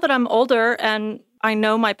 And now that I'm older and I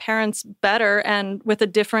know my parents better and with a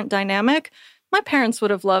different dynamic, my parents would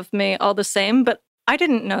have loved me all the same, but I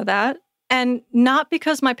didn't know that. And not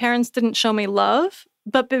because my parents didn't show me love,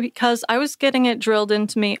 but because I was getting it drilled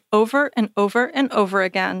into me over and over and over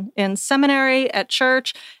again in seminary, at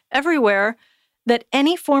church, everywhere, that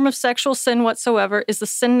any form of sexual sin whatsoever is the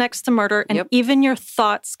sin next to murder, and even your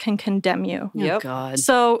thoughts can condemn you. Yep. Oh, God.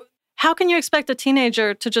 So how can you expect a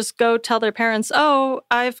teenager to just go tell their parents, oh,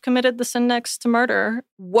 I've committed the sin next to murder?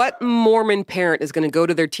 What Mormon parent is going to go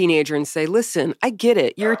to their teenager and say, listen, I get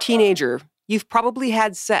it. You're a teenager. You've probably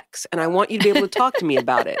had sex, and I want you to be able to talk to me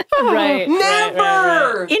about it. Right.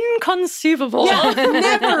 Never! Inconceivable. Yeah,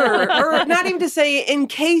 never. Or not even to say, in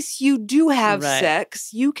case you do have Right. sex,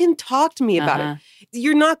 you can talk to me about it.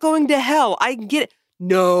 You're not going to hell. I get it.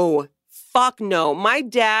 No. Fuck no. My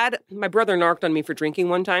brother narked on me for drinking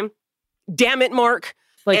one time. Damn it, Mark.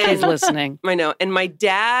 Like And- he's listening. I know. And my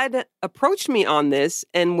dad approached me on this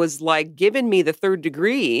and was like giving me the third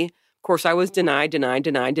degree. Of course, I was denied,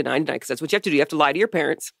 because that's what you have to do. You have to lie to your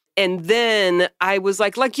parents. And then I was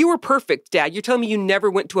like, you were perfect, Dad. You're telling me you never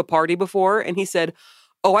went to a party before? And he said,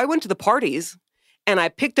 oh, I went to the parties and I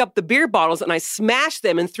picked up the beer bottles and I smashed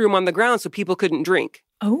them and threw them on the ground so people couldn't drink.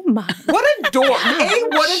 Oh, my. What a dork. A,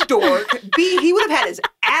 what a dork. B, he would have had his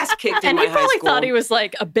ass kicked in And my he high probably school. thought he was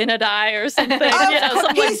like a Benadai or something. Of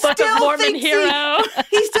Some he like Book still of Mormon thinks hero.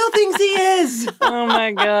 He still thinks he is. Oh,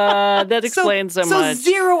 my God. That explains so much. So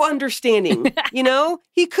zero understanding, you know?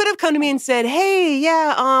 He could have come to me and said, hey,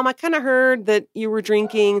 yeah, I kind of heard that you were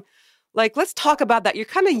drinking. Like, let's talk about that. You're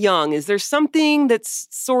kind of young. Is there something that's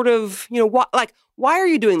sort of, you know, why are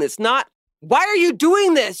you doing this? Not, why are you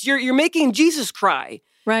doing this? You're making Jesus cry.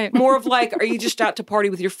 Right. More of like, are you just out to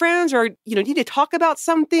party with your friends, or, you know, need to talk about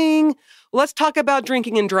something? Let's talk about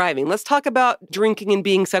drinking and driving. Let's talk about drinking and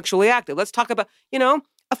being sexually active. Let's talk about, you know,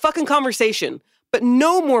 a fucking conversation. But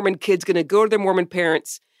no Mormon kid's going to go to their Mormon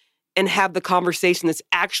parents and have the conversation that's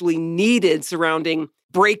actually needed surrounding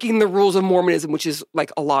breaking the rules of Mormonism, which is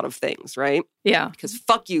like a lot of things, right? Yeah. Because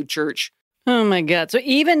fuck you, church. Oh, my God. So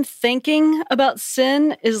even thinking about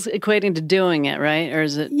sin is equating to doing it, right? Or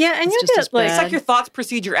is it? Yeah, and it's you just get as like, It's like your thoughts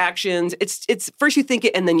precede your actions. It's first you think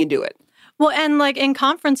it and then you do it. well, and like in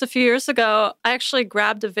conference a few years ago, I actually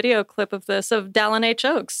grabbed a video clip of this of Dallin H.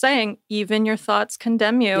 Oaks saying, even your thoughts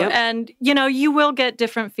condemn you. Yep. And, you know, you will get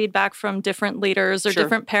different feedback from different leaders or Sure.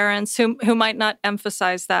 different parents who might not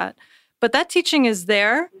emphasize that. But that teaching is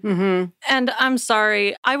there. Mm-hmm. And I'm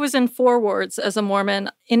sorry, I was in 4 wards as a Mormon.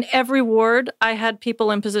 In every ward, I had people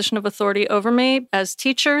in position of authority over me as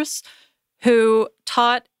teachers who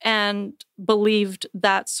taught and believed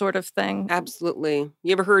that sort of thing. Absolutely.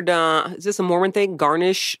 You ever heard, is this a Mormon thing?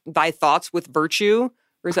 Garnish thy thoughts with virtue.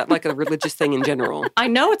 Or is that like a religious thing in general? I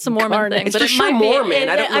know it's a Mormon thing, It's but for it sure might be. Mormon.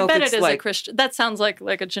 I don't know I bet if it's it is like a Christian. That sounds like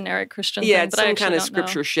a generic Christian yeah, thing. it's but I some actually kind of don't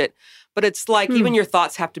scripture know. shit. But it's like even your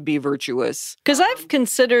thoughts have to be virtuous. Because I've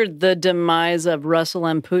considered the demise of Russell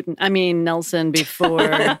M. Nelson before.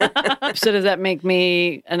 So does that make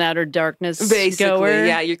me an outer darkness Basically, goer?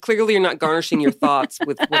 yeah. You're not garnishing your thoughts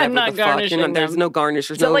with whatever I'm not the fuck. garnishing There's them. no garnish.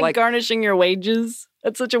 There's Is that no like garnishing your wages?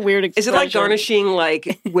 That's such a weird expression. Is it like garnishing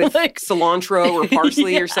like with Like- cilantro or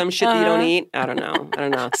parsley or some shit that you don't eat? I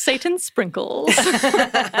don't know. Satan sprinkles.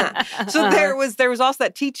 So there was also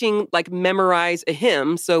that teaching, like memorize a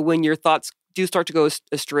hymn. So when your thoughts do start to go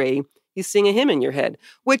astray, you sing a hymn in your head,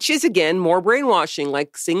 which is again more brainwashing.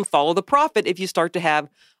 Like sing "Follow the Prophet" if you start to have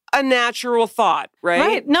a natural thought, right?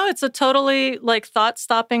 Right. No, it's a totally like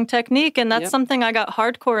thought-stopping technique, and that's Yep. something I got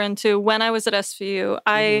hardcore into when I was at SVU.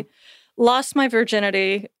 I lost my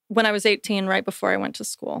virginity when I was 18, right before I went to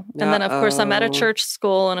school. And then, of course, I'm at a church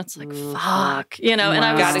school, and it's like, fuck, and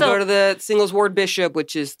I was Got to still... go to the singles ward bishop,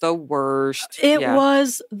 which is the worst. It Yeah.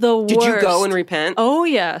 was the worst. Did you go and repent? Oh,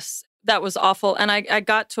 yes. That was awful. And I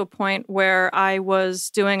got to a point where I was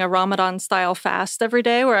doing a Ramadan-style fast every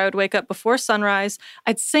day where I would wake up before sunrise.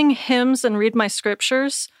 I'd sing hymns and read my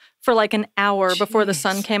scriptures for like an hour before the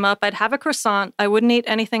sun came up. I'd have a croissant. I wouldn't eat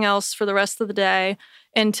anything else for the rest of the day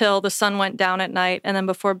until the sun went down at night. And then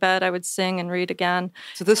before bed, I would sing and read again.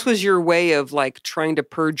 So this was your way of like trying to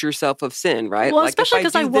purge yourself of sin, right? Well, like, especially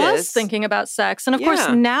because I do was this- thinking about sex. And of course,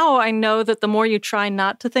 Yeah. now I know that the more you try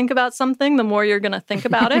not to think about something, the more you're going to think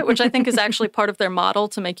about it, which I think is actually part of their model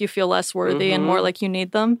to make you feel less worthy and more like you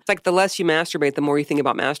need them. It's like the less you masturbate, the more you think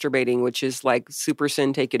about masturbating, which is like super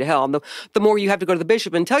sin, take you to hell. And the more you have to go to the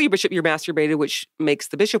bishop and tell your bishop you're masturbated, which makes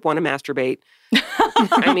the bishop want to masturbate.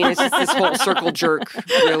 I mean, it's just this whole circle jerk,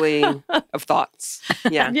 really, of thoughts.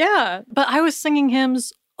 Yeah. Yeah. But I was singing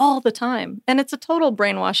hymns all the time. And it's a total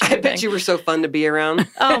brainwashing I thing. bet you were so fun to be around.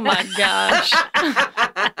 Oh my gosh.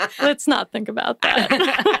 Let's not think about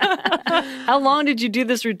that. How long did you do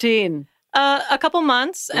this routine? A couple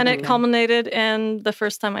months, and it culminated in the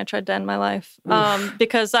first time I tried to end my life.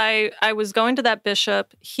 Because I was going to that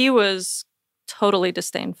bishop. He was totally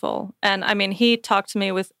disdainful. And I mean, he talked to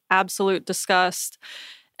me with absolute disgust.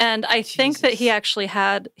 And I think that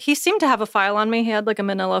he seemed to have a file on me. He had like a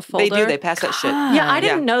manila folder. They do. They pass that shit. Yeah, I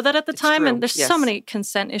didn't know that at the It's time. true. And there's Yes. so many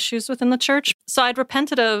consent issues within the church. So I'd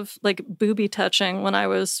repented of like booby touching when I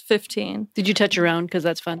was 15. Did you touch your own? Because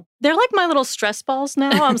that's fun. They're like my little stress balls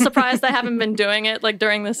now. I'm surprised I haven't been doing it like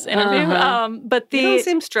during this interview. But You don't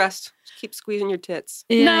seem stressed. Just keep squeezing your tits.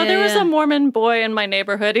 there was a Mormon boy in my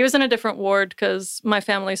neighborhood. He was in a different ward because my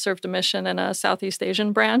family served a mission in a Southeast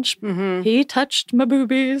Asian branch. He touched my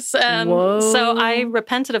boobies. And so I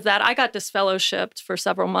repented of that. I got disfellowshipped for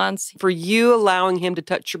several months. For you allowing him to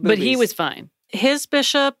touch your boobies. But he was fine. His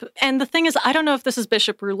bishop, and the thing is, I don't know if this is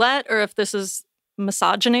bishop roulette or if this is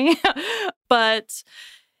misogyny, but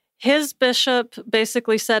his bishop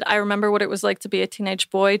basically said, I remember what it was like to be a teenage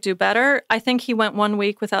boy, do better. I think he went 1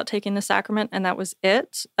 week without taking the sacrament, and that was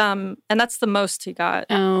it. And that's the most he got.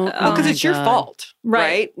 Oh, because it's your fault,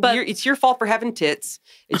 right? But- It's your fault for having tits.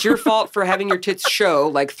 It's your fault for having your tits show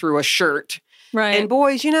like through a shirt. Right. And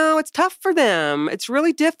boys, it's tough for them. It's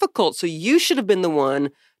really difficult. So you should have been the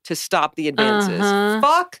one to stop the advances.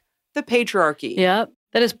 Fuck the patriarchy. Yep.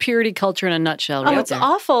 That is purity culture in a nutshell. Oh, Right it's there.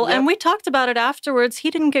 awful. Yep. And we talked about it afterwards. He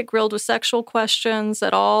didn't get grilled with sexual questions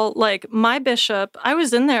at all. Like my bishop, I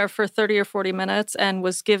was in there for 30 or 40 minutes and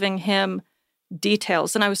was giving him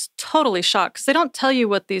details. And I was totally shocked because they don't tell you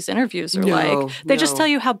what these interviews are like. They just tell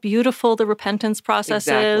you how beautiful the repentance process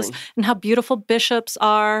is Exactly. and how beautiful bishops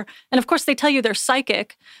are. And of course, they tell you they're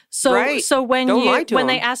psychic. So, Right. so when Don't lie to they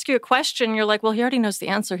them. ask you a question, you're like, well, he already knows the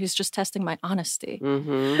answer. He's just testing my honesty.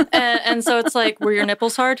 Mm-hmm. And so it's like, were your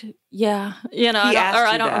nipples hard? Yeah. I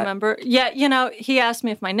don't that. remember. Yeah, he asked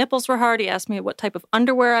me if my nipples were hard. He asked me what type of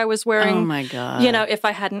underwear I was wearing. Oh my God. If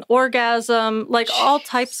I had an orgasm, like all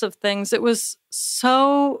types of things. It was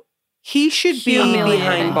so... He should be Humiliating.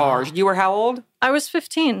 behind bars. You were how old? I was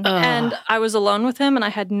 15 and I was alone with him and I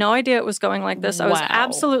had no idea it was going like this. I was Wow.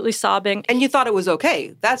 absolutely sobbing. And you thought it was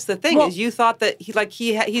okay. That's the thing, is you thought that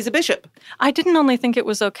he's a bishop. I didn't only think it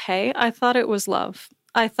was okay. I thought it was love.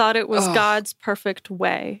 I thought it was God's perfect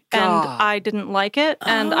way. God. And I didn't like it.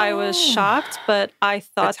 And I was shocked, but I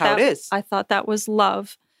thought That's how it is. I thought that was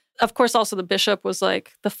love. Of course, also the bishop was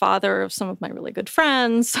like the father of some of my really good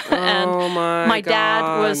friends. And Oh my dad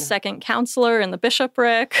God. was second counselor in the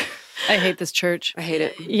bishopric. I hate this church. I hate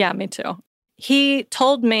it. Yeah, me too. He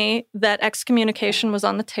told me that excommunication was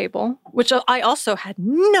on the table, which I also had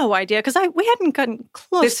no idea because we hadn't gotten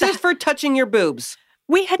close. This is for touching your boobs.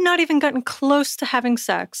 We had not even gotten close to having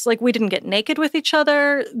sex. Like, we didn't get naked with each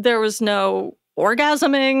other. There was no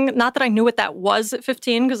orgasming. Not that I knew what that was at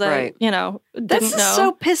 15, because I, didn't know. That's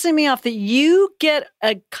so pissing me off that you get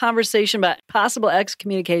a conversation about possible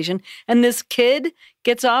excommunication and this kid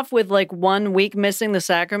gets off with like 1 week missing the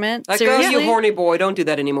sacrament. Like, Seriously? oh, you horny boy, don't do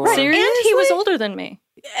that anymore. Right. And he was older than me.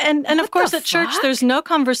 And of course, at church, fuck? there's no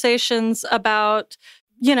conversations about,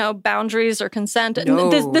 boundaries or consent.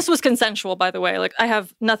 No. This was consensual, by the way. Like, I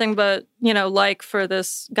have nothing but, for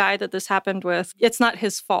this guy that this happened with. It's not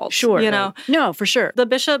his fault. Sure. No, for sure. The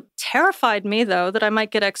bishop terrified me, though, that I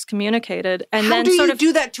might get excommunicated. And How then do you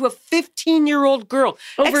do that to a 15-year-old girl?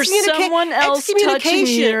 Over someone else touching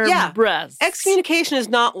your breasts. Excommunication is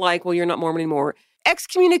not like, well, you're not Mormon anymore.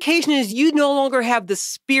 Excommunication is you no longer have the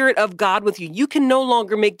Spirit of God with you. You can no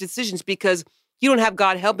longer make decisions because you don't have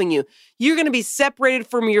God helping you. You're going to be separated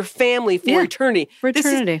from your family for eternity. For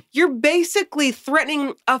eternity. You're basically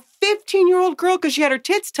threatening a 15-year-old girl because she had her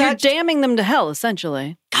tits touched. You're damning them to hell,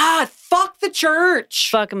 essentially. God, fuck the church.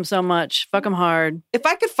 Fuck them so much. Fuck them hard. If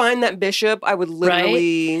I could find that bishop, I would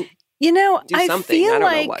literally... I feel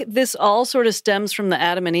like this all sort of stems from the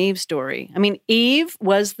Adam and Eve story. I mean, Eve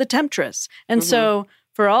was the temptress. And so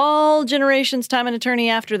for all generations, time and eternity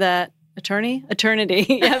after that, eternity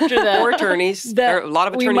after that. Or attorneys. There are a lot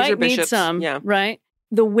of attorneys we might or bishops. Need some, right?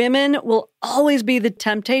 The women will always be the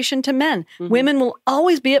temptation to men. Women will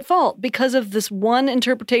always be at fault because of this one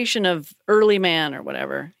interpretation of early man or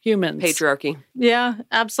whatever, humans. Patriarchy. Yeah,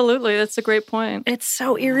 absolutely. That's a great point. It's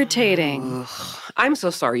so irritating. I'm so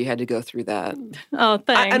sorry you had to go through that. Oh,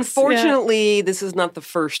 thanks. Unfortunately, this is not the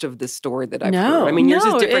first of this story that I've heard. I mean, yours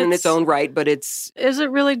is different in its own right, but it's... Is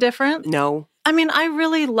it really different? No. I mean, I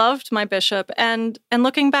really loved my bishop, and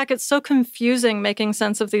looking back, it's so confusing making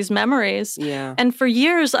sense of these memories. Yeah. And for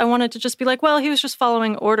years, I wanted to just be like, well, he was just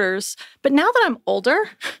following orders. But now that I'm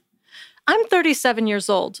older, I'm 37 years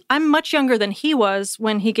old. I'm much younger than he was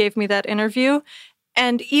when he gave me that interview.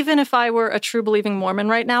 And even if I were a true believing Mormon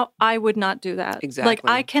right now, I would not do that. Exactly. Like,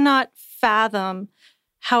 I cannot fathom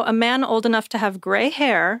how a man old enough to have gray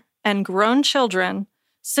hair and grown children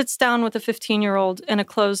sits down with a 15-year-old in a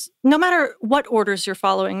closed, no matter what orders you're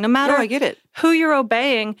following, no matter I get it. Who you're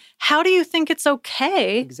obeying, how do you think it's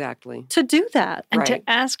okay to do that? And to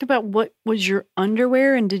ask about what was your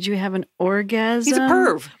underwear and did you have an orgasm? He's a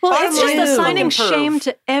perv. Well, it's just assigning shame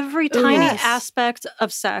to every tiny aspect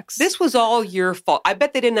of sex. This was all your fault. I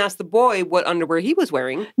bet they didn't ask the boy what underwear he was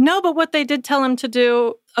wearing. No, but what they did tell him to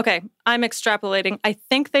do, okay, I'm extrapolating. I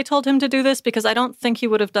think they told him to do this because I don't think he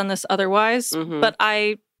would have done this otherwise, but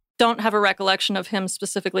I don't have a recollection of him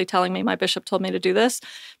specifically telling me my bishop told me to do this.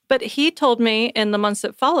 But he told me in the months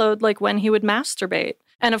that followed, like when he would masturbate.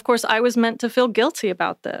 And of course, I was meant to feel guilty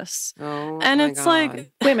about this. Oh, and it's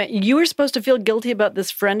like, wait a minute, you were supposed to feel guilty about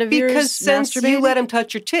this friend of yours because since you let him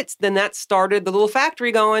touch your tits, then that started the little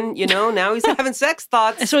factory going, now he's having sex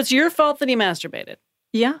thoughts. So it's your fault that he masturbated.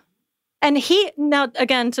 Yeah. And now,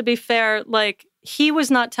 again, to be fair, like, he was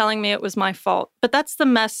not telling me it was my fault, but that's the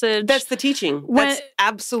message. That's the teaching. That's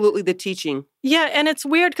absolutely the teaching. Yeah, and it's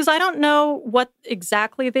weird because I don't know what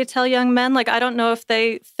exactly they tell young men. Like, I don't know if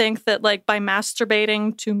they think that, like, by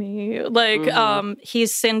masturbating to me, like,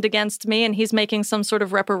 he's sinned against me and he's making some sort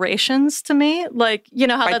of reparations to me. Like,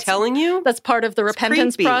 how by telling you? That's part of the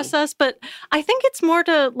repentance process. But I think it's more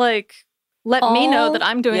to, like, let me know that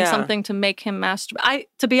I'm doing something to make him masturbate.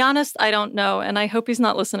 To be honest, I don't know. And I hope he's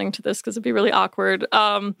not listening to this because it'd be really awkward.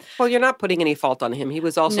 Well, you're not putting any fault on him. He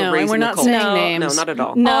was also raised we're in the not cult. saying names. No, not at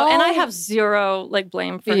all. No, and I have zero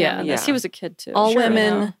blame for him in this. He was a kid too. All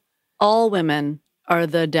women are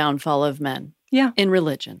the downfall of men. Yeah. In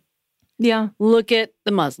religion. Yeah. Look at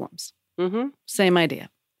the Muslims. Mm-hmm. Same idea.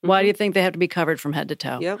 Why do you think they have to be covered from head to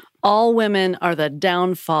toe? Yep. All women are the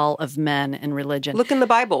downfall of men in religion. Look in the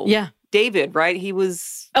Bible. Yeah. David, right? He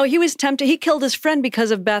was tempted. He killed his friend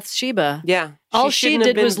because of Bathsheba. Yeah. All she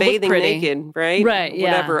did was bathing look pretty. Naked, right? Right,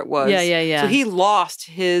 yeah. Whatever it was. Yeah. So he lost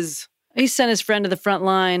his... He sent his friend to the front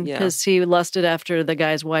line because he lusted after the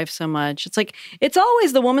guy's wife so much. It's like, it's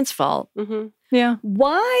always the woman's fault. Mm-hmm. Yeah.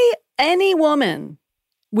 Why any woman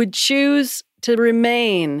would choose to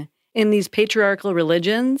remain in these patriarchal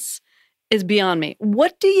religions is beyond me.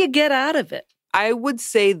 What do you get out of it? I would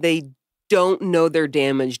say they don't know they're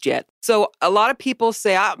damaged yet. So a lot of people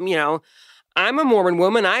say, I'm a Mormon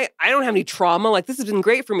woman. I don't have any trauma. Like, this has been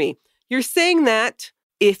great for me. You're saying that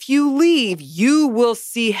if you leave, you will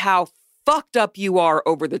see how fucked up you are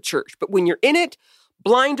over the church. But when you're in it,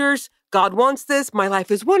 blinders, God wants this, my life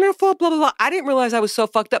is wonderful, blah, blah, blah. I didn't realize I was so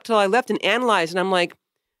fucked up till I left and analyzed. And I'm like,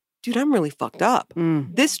 dude, I'm really fucked up.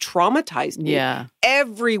 This traumatized me. Yeah.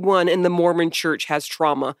 Everyone in the Mormon church has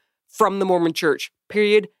trauma from the Mormon church,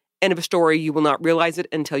 period. End of story. You will not realize it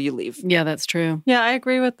until you leave. Yeah, that's true. Yeah, I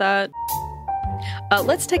agree with that.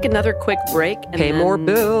 Let's take another quick break. And Pay then more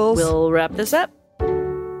bills. We'll wrap this up.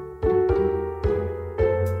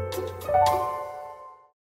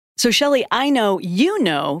 So, Shelley, I know you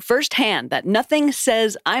know firsthand that nothing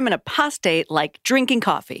says I'm an apostate like drinking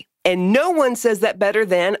coffee. And no one says that better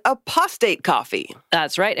than apostate coffee.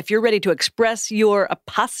 That's right. If you're ready to express your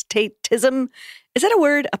apostatism, is that a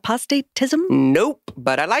word, apostatism? Nope,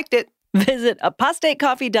 but I liked it. Visit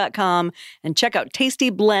apostatecoffee.com and check out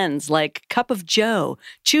tasty blends like Cup of Joe,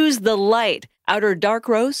 Choose the Light, Outer Dark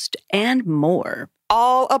Roast, and more.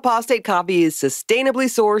 All apostate coffee is sustainably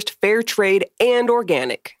sourced, fair trade, and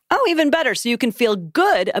organic. Oh, even better, so you can feel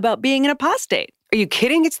good about being an apostate. Are you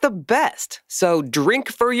kidding? It's the best. So drink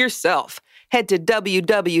for yourself. Head to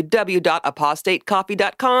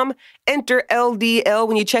www.apostatecoffee.com, enter LDL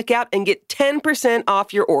when you check out, and get 10%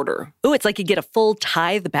 off your order. Ooh, it's like you get a full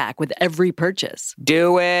tithe back with every purchase.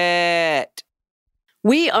 Do it.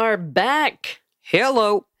 We are back.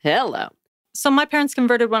 Hello. Hello. So my parents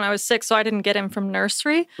converted when I was 6, so I didn't get him from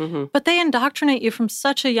nursery. But they indoctrinate you from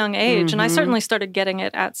such a young age, and I certainly started getting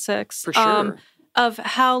it at 6. For sure. Of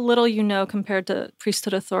how little you know compared to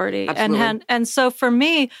priesthood authority. Absolutely. And so for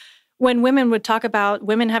me, when women would talk about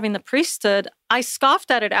women having the priesthood, I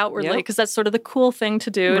scoffed at it outwardly because that's sort of the cool thing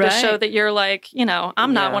to do to show that you're like,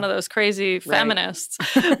 I'm not one of those crazy feminists.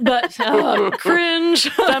 But cringe.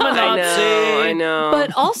 Feminazi. I know.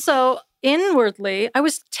 But also, inwardly, I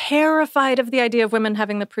was terrified of the idea of women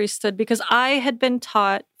having the priesthood because I had been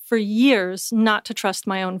taught for years not to trust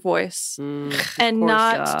my own voice and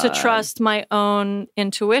not to trust my own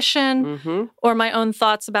intuition or my own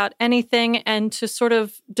thoughts about anything and to sort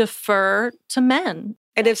of defer to men.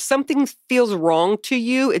 And if something feels wrong to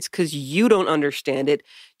you, it's because you don't understand it.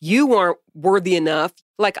 You aren't worthy enough.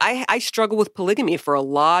 Like I struggled with polygamy for a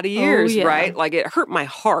lot of years, right? Like it hurt my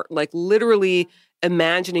heart, like literally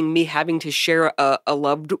imagining me having to share a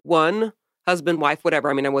loved one, husband, wife, whatever.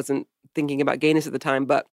 I mean, I wasn't thinking about gayness at the time,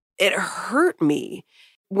 but it hurt me.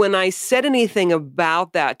 When I said anything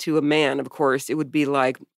about that to a man, of course, it would be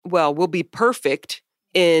like, well, we'll be perfect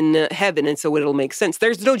in heaven, and so it'll make sense.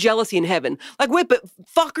 There's no jealousy in heaven. Like, wait, but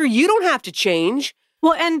fucker, you don't have to change.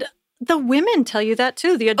 Well, and the women tell you that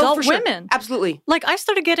too, the adult women. Sure. Absolutely. Like, I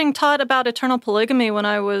started getting taught about eternal polygamy when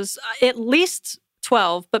I was at least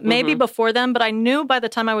 12, but maybe before then. But I knew by the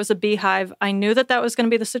time I was a beehive, I knew that that was going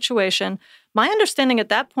to be the situation. My understanding at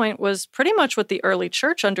that point was pretty much what the early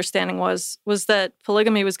church understanding was that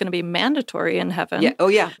polygamy was going to be mandatory in heaven. Yeah. Oh,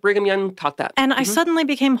 yeah. Brigham Young taught that. And I suddenly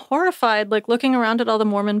became horrified, like looking around at all the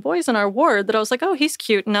Mormon boys in our ward, that I was like, oh, he's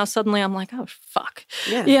cute. And now suddenly I'm like, oh, fuck.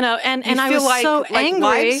 Yeah. And I was so angry.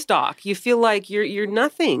 Livestock. You feel like you're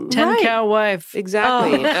nothing. 10 cow wife.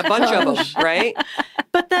 Exactly. A bunch of them, right?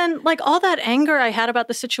 But then, like, all that anger I had about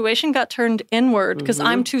the situation got turned inward because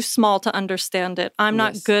I'm too small to understand it. I'm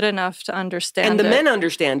not good enough to understand it. And the men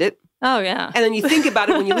understand it. Oh, yeah. And then you think about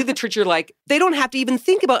it when you leave the church, you're like, they don't have to even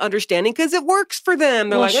think about understanding because it works for them.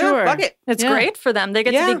 They're like, sure. Fuck it. It's great for them. They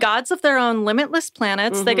get to be gods of their own limitless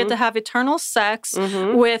planets. They get to have eternal sex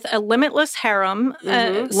with a limitless harem.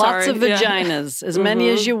 Lots of vaginas, as many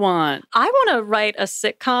as you want. I want to write a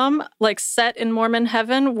sitcom, like, set in Mormon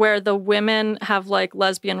heaven where the women have, like,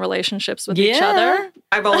 lesbian relationships with each other.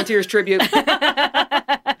 I volunteer as tribute.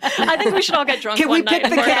 I think we should all get drunk Can one we night pick the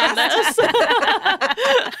and work on cast? this.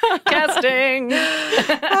 Casting.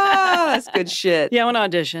 That's good shit. Yeah, I want to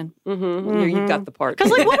audition. You got the part.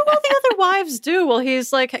 Because, like, what do all the other wives do? Well,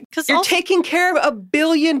 he's like, because you're taking care of 1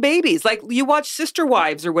 billion babies. Like you watch Sister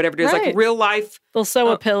Wives or whatever it is, like real life. They'll sew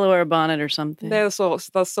a pillow or a bonnet or something. They'll sew a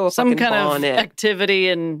some fucking kind bonnet. of activity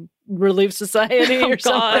in Relief Society or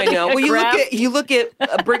something. I know. Well, you look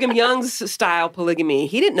at Brigham Young's style polygamy.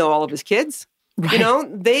 He didn't know all of his kids. Right. You know,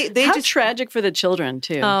 they How just tragic for the children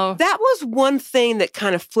too. Oh, that was one thing that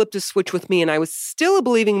kind of flipped a switch with me, and I was still a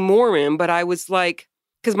believing Mormon, but I was like,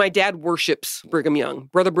 because my dad worships Brigham Young,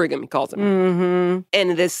 Brother Brigham, he calls him,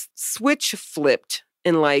 and this switch flipped,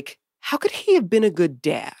 and like, how could he have been a good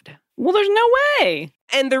dad? Well, there's no way.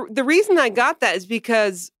 And the reason I got that is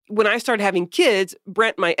because when I started having kids,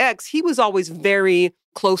 Brent, my ex, he was always very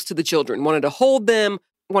close to the children, wanted to hold them,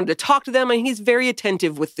 wanted to talk to them, and he's very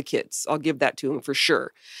attentive with the kids. I'll give that to him for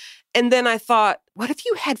sure. And then I thought, what if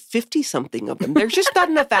you had 50-something of them? There's just not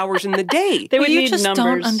enough hours in the day. They would you need just numbers.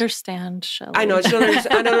 don't understand, Shelley. I know.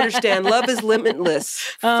 I don't understand. Love is limitless.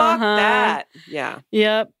 Fuck that. Yeah.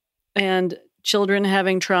 Yep. And children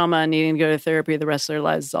having trauma and needing to go to therapy the rest of their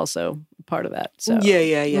lives is also part of that. So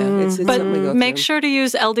Yeah. It's But something we go make through. sure to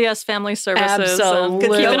use LDS Family Services. Absolutely.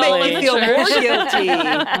 Because it'll make you feel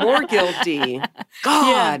Church. more guilty.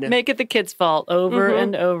 God. Yeah, make it the kid's fault over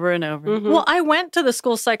and over and over. Well, I went to the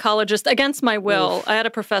school psychologist against my will. I had a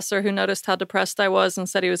professor who noticed how depressed I was and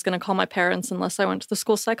said he was going to call my parents unless I went to the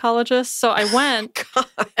school psychologist. So I went,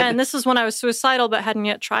 and this is when I was suicidal but hadn't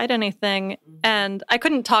yet tried anything. And I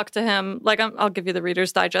couldn't talk to him. Like, I'll give you the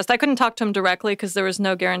Reader's Digest. I couldn't talk to him directly because there was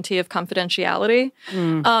no guarantee of confidentiality.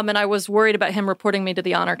 And I was worried about him reporting me to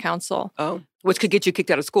the Honor Council. Oh, which could get you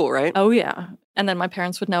kicked out of school, right? Oh, yeah. And then my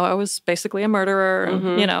parents would know I was basically a murderer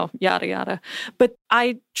and, yada, yada. But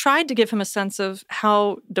I tried to give him a sense of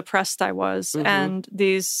how depressed I was and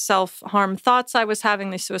these self-harm thoughts I was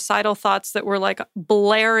having, these suicidal thoughts that were like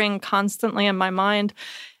blaring constantly in my mind.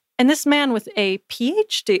 And this man with a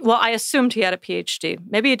PhD, well, I assumed he had a PhD.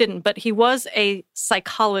 Maybe he didn't, but he was a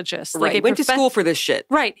psychologist. Right, Like went to school for this shit.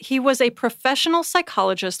 Right. He was a professional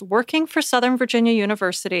psychologist working for Southern Virginia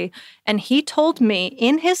University. And he told me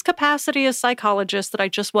in his capacity as psychologist that I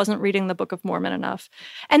just wasn't reading the Book of Mormon enough.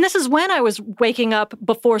 And this is when I was waking up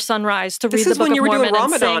before sunrise to read the Book of Mormon. This is when you were doing and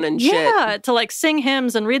Ramadan sing, and shit. Yeah, to like sing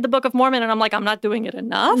hymns and read the Book of Mormon. And I'm like, I'm not doing it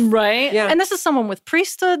enough. Right? Yeah. And this is someone with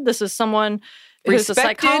priesthood. This is someone who's a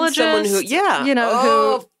psychologist. Someone who,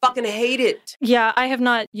 who fucking hate it. Yeah, I have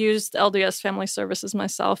not used LDS Family Services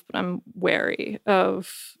myself, but I'm wary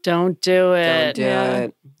of. Don't do it. Don't do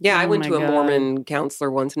it. Yeah, I Oh went my to a God. Mormon counselor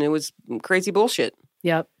once, and it was crazy bullshit.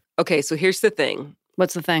 Yep. Okay, so here's the thing.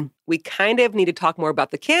 What's the thing? We kind of need to talk more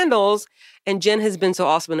about the candles, and Jen has been so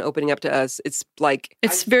awesome in opening up to us. It's like...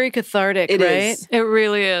 It's very cathartic, It right? is. It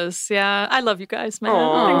really is. Yeah. I love you guys, man.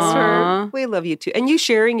 Aw. Thanks for. We love you too. And you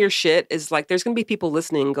sharing your shit is like, there's going to be people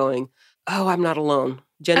listening going, oh, I'm not alone.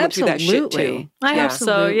 Jen went through that shit too. Absolutely. I Yeah. hope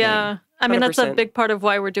so. Absolutely. Yeah. I mean, that's a 100%. big part of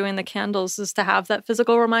why we're doing the candles is to have that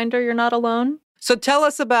physical reminder you're not alone. So tell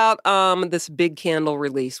us about this big candle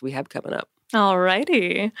release we have coming up.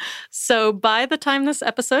 Alrighty. So by the time this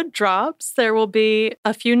episode drops, there will be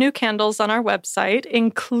a few new candles on our website,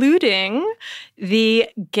 including the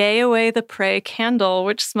Gay Away the Prey candle,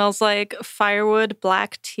 which smells like firewood,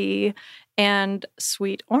 black tea, and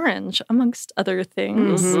sweet orange, amongst other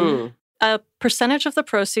things. Mhm. A percentage of the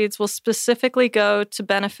proceeds will specifically go to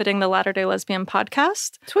benefiting the Latter-day Lesbian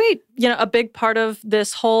podcast. Sweet. You know, a big part of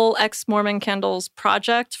this whole Ex-Mormon Candles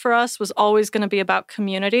project for us was always going to be about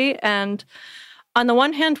community. And on the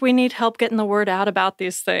one hand, we need help getting the word out about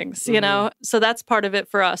these things, you know? So that's part of it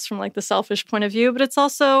for us from like the selfish point of view. But it's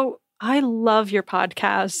also, I love your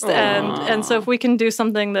podcast. And so if we can do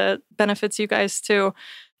something that benefits you guys too,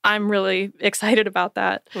 I'm really excited about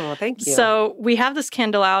that. Oh, thank you. So we have this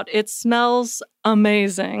candle out. It smells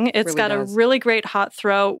amazing. It's really got does. a really great hot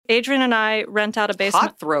throw. Adrian and I rent out a basement.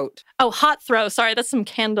 Hot throat. Oh, hot throw. Sorry, that's some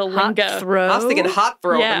candle Hot lingo. throw. I was thinking hot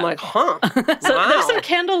throat. Yeah. I'm like, huh. So Wow. there's some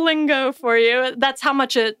candle lingo for you. That's how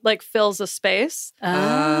much it like fills a space.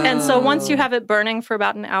 Ah. And so once you have it burning for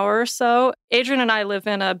about an hour or so, Adrian and I live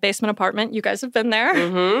in a basement apartment. You guys have been there.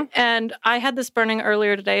 Mhm. And I had this burning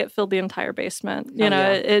earlier today. It filled the entire basement. You Oh, know,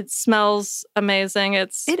 yeah. it smells amazing.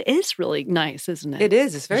 It's It is really nice, isn't it? It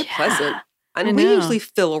is. It's very Yeah. pleasant. I And we know. usually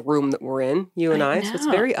fill a room that we're in, you and I I, so it's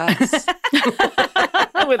know. very us.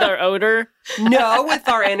 With our odor. No, with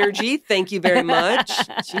our energy. Thank you very much.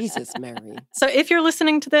 Jesus, Mary. So if you're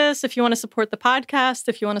listening to this, if you want to support the podcast,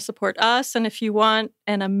 if you want to support us, and if you want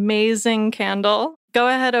an amazing candle, go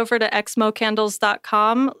ahead over to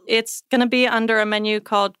exmocandles.com. It's going to be under a menu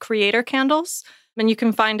called Creator Candles. And you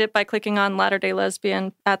can find it by clicking on Latter-day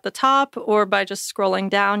Lesbian at the top or by just scrolling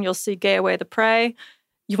down. You'll see Gay Away the Prey.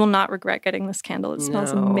 You will not regret getting this candle. It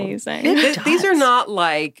smells No. amazing. These are does. not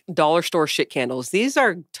like dollar store shit candles. These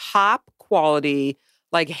are top quality,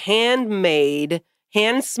 like handmade,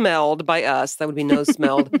 hand smelled by us. That would be nose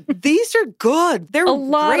smelled. These are good. They're A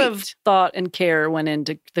lot great. of thought and care went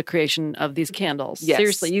into the creation of these candles. Yes.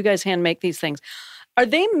 Seriously, you guys hand make these things. Are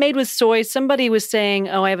they made with soy? Somebody was saying,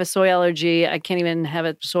 "Oh, I have a soy allergy. I can't even have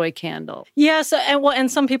a soy candle." Yes, and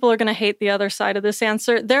some people are going to hate the other side of this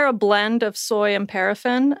answer. They're a blend of soy and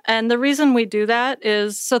paraffin, and the reason we do that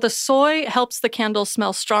is so the soy helps the candle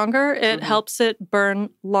smell stronger. It helps it burn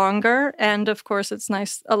longer, and of course, it's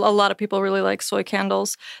nice. A lot of people really like soy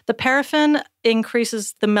candles. The paraffin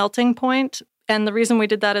increases the melting point, and the reason we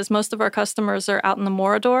did that is most of our customers are out in the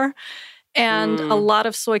Morador. And a lot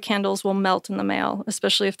of soy candles will melt in the mail,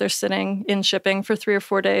 especially if they're sitting in shipping for 3 or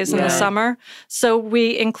 4 days in the summer. So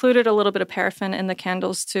we included a little bit of paraffin in the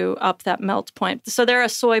candles to up that melt point. So they're a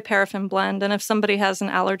soy paraffin blend. And if somebody has an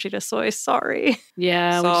allergy to soy, sorry.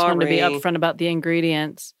 Yeah, we just wanted to be upfront about the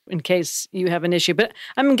ingredients in case you have an issue. But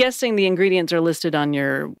I'm guessing the ingredients are listed on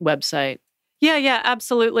your website. Yeah,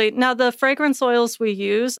 absolutely. Now, the fragrance oils we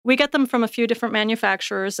use, we get them from a few different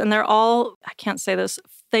manufacturers, and they're all, I can't say this,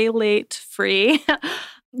 phthalate-free.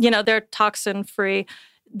 They're toxin-free.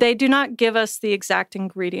 They do not give us the exact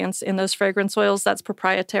ingredients in those fragrance oils. That's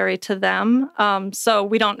proprietary to them. So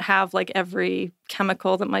we don't have like every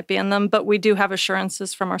chemical that might be in them, but we do have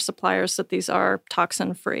assurances from our suppliers that these are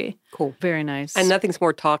toxin-free. Cool. Very nice. And nothing's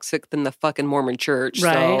more toxic than the fucking Mormon church.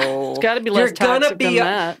 Right. So it's got to be less toxic than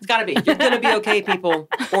that. It's got to be. You're going to be okay, people.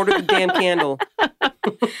 Order the damn candle.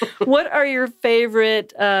 What are your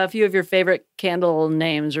favorite, few of your favorite candle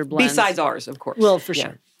names or blends? Besides ours, of course. Well, for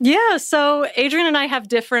sure. Yeah, so Adrienne and I have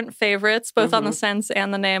different favorites, both on the scents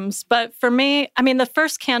and the names. But for me, the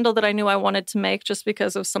first candle that I knew I wanted to make, just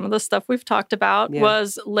because of some of the stuff we've talked about,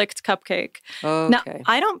 was Licked Cupcake. Okay. Now,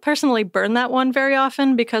 I don't personally burn that one very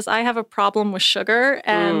often because I have a problem with sugar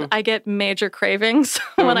and I get major cravings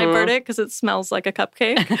when I burn it because it smells like a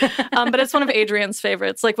cupcake. But it's one of Adrienne's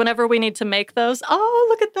favorites. Like whenever we need to make those,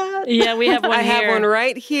 look at that. Yeah, we have one I have one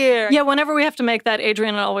right here. Yeah, whenever we have to make that,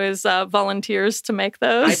 Adrienne always volunteers to make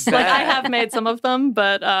those. I have made some of them,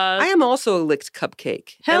 but I am also a licked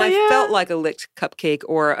cupcake. Hell and I yeah. felt like a licked cupcake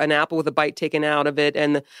or an apple with a bite taken out of it.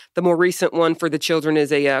 And the more recent one for the children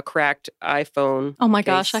is a cracked iPhone. Oh my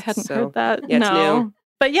gosh, case. I hadn't heard that. Yeah, it's no. new.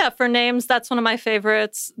 But yeah, for names, that's one of my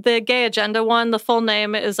favorites. The Gay Agenda one, the full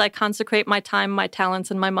name is I consecrate my time, my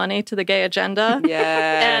talents, and my money to the Gay Agenda.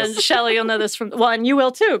 Yes. And Shelley, you'll know this from, and you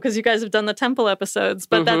will too, because you guys have done the temple episodes,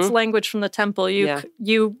 but that's language from the temple.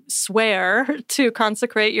 You swear to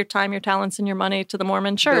consecrate your time, your talents, and your money to the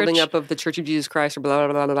Mormon church. Building up of the Church of Jesus Christ or blah,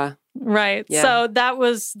 blah, blah, blah, blah. Right. Yeah. So that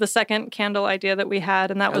was the second candle idea that we had.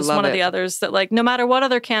 And that was one of the others that no matter what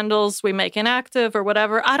other candles we make inactive or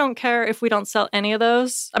whatever, I don't care if we don't sell any of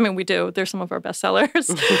those. We do. They're some of our best sellers.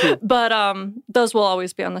 But those will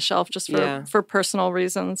always be on the shelf just for personal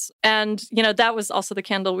reasons. And, that was also the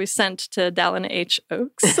candle we sent to Dallin H.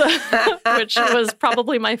 Oaks, which was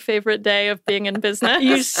probably my favorite day of being in business.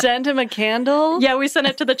 You sent him a candle? Yeah, we sent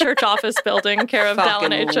it to the church office building, care of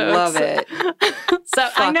Dallin H. Oaks. Love it. So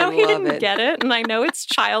I know he didn't get it, and I know it's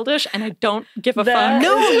childish, and I don't give a fuck.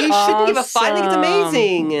 No, you shouldn't give a fuck. I think it's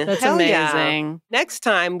amazing. That's Hell amazing. Yeah. Next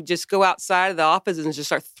time, just go outside of the office and just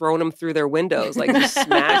start throwing them through their windows, like just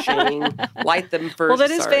smashing, light them first. Well,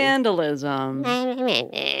 that is vandalism.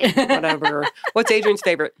 Whatever. What's Adrienne's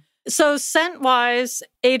favorite? So scent-wise,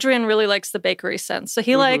 Adrienne really likes the bakery scents. So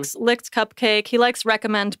he likes Licked Cupcake. He likes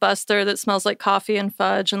Recommend Buster that smells like coffee and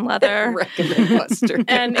fudge and leather. Recommend Buster.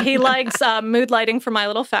 And he likes Mood Lighting for My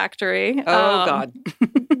Little Factory. Oh, God.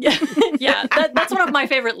 Yeah, that's one of my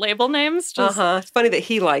favorite label names. It's funny that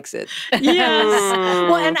he likes it. Yes.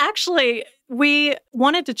 Well, and actually, we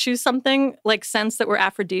wanted to choose something like scents that were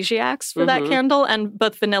aphrodisiacs for that candle, and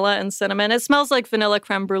both vanilla and cinnamon. It smells like vanilla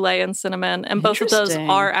creme brulee and cinnamon, and both of those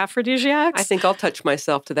are aphrodisiacs. I think I'll touch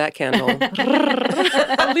myself to that candle.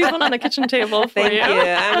 I'll leave one on the kitchen table for Thank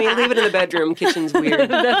you. Leave it in the bedroom. Kitchen's weird.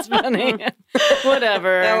 That's funny.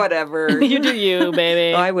 Whatever. Yeah, whatever. You do you,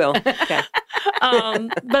 baby. Oh, I will. Okay.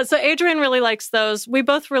 But so Adrienne really likes those. We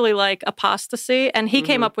both really like Apostasy, and he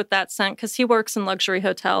came up with that scent because he works in luxury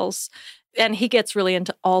hotels. And he gets really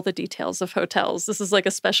into all the details of hotels. This is like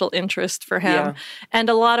a special interest for him. Yeah. And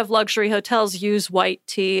a lot of luxury hotels use white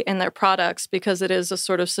tea in their products because it is a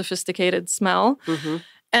sort of sophisticated smell.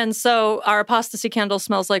 And so our Apostasy candle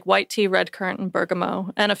smells like white tea, red currant, and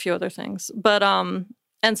bergamot, and a few other things. But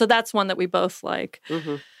and so that's one that we both like.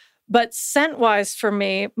 But scent-wise for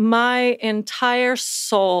me, my entire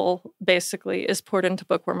soul basically is poured into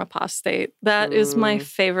Bookworm Apostate. That is my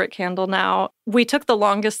favorite candle now. We took the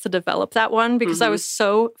longest to develop that one because I was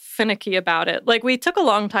so finicky about it. We took a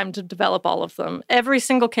long time to develop all of them. Every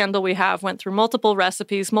single candle we have went through multiple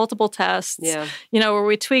recipes, multiple tests, where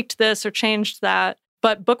we tweaked this or changed that.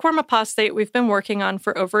 But Bookworm Apostate, we've been working on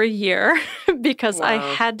for over a year because I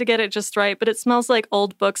had to get it just right. But it smells like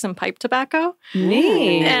old books and pipe tobacco.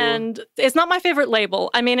 Neat. And it's not my favorite label.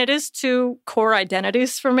 It is two core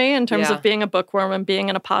identities for me in terms of being a bookworm and being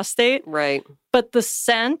an apostate. Right. But the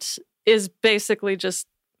scent is basically just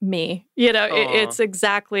me. It's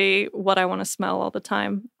exactly what I want to smell all the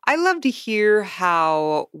time. I love to hear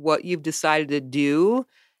how what you've decided to do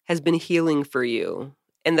has been healing for you.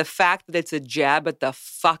 And the fact that it's a jab at the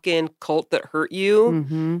fucking cult that hurt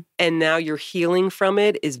you and now you're healing from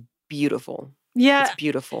it is beautiful. Yeah. It's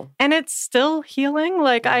beautiful. And it's still healing.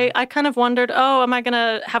 Like I kind of wondered, am I going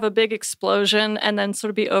to have a big explosion and then sort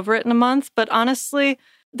of be over it in a month? But honestly,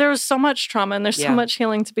 there was so much trauma and there's so much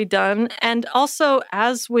healing to be done. And also,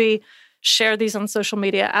 as we share these on social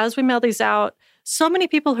media, as we mail these out, so many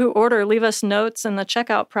people who order leave us notes in the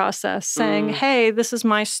checkout process saying, hey, this is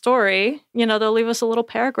my story. You know, they'll leave us a little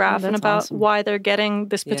paragraph and about why they're getting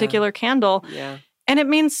this particular candle. Yeah. And it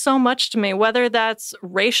means so much to me, whether that's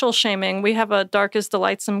racial shaming. We have a Dark is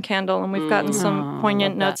Delightsome candle, and we've gotten some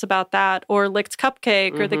poignant notes about that, or Licked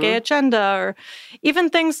Cupcake, or The Gay Agenda, or even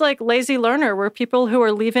things like Lazy Learner, where people who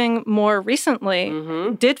are leaving more recently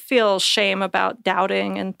did feel shame about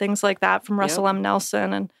doubting and things like that from Russell M.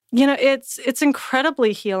 Nelson. And, you know, it's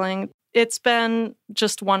incredibly healing. It's been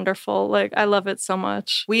just wonderful. Like, I love it so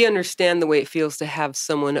much. We understand the way it feels to have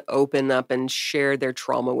someone open up and share their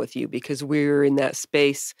trauma with you because we're in that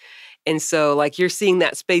space. And so, like, you're seeing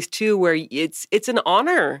that space too, where it's an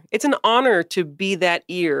honor. It's an honor to be that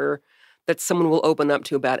ear that someone will open up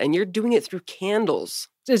to about. And you're doing it through candles.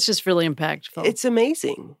 It's just really impactful. It's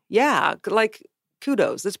amazing. Yeah. Like,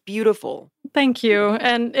 kudos. That's beautiful. Thank you.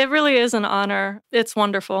 And it really is an honor. It's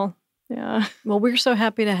wonderful. Yeah. Well, we're so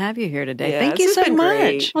happy to have you here today. Yeah, thank you so much.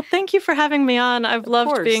 Great. Well, thank you for having me on. I've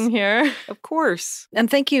loved being here. Of course.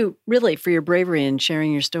 And thank you really for your bravery in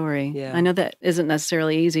sharing your story. Yeah. I know that isn't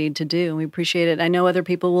necessarily easy to do. We appreciate it. I know other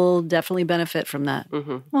people will definitely benefit from that.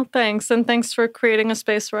 Well, thanks. And thanks for creating a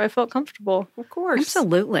space where I felt comfortable. Of course.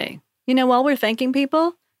 Absolutely. You know, while we're thanking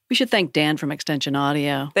people, we should thank Dan from Extension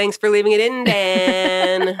Audio. Thanks for leaving it in,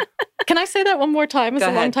 Dan. Can I say that one more time as Go a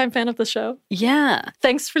ahead. longtime fan of the show? Yeah.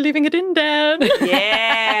 Thanks for leaving it in, Dan.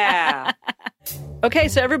 Yeah. Okay,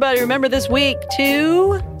 so everybody remember this week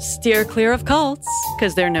to Steer clear of cults.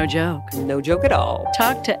 because they're no joke. No joke at all.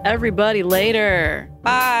 Talk to everybody later.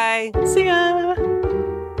 Bye. See ya.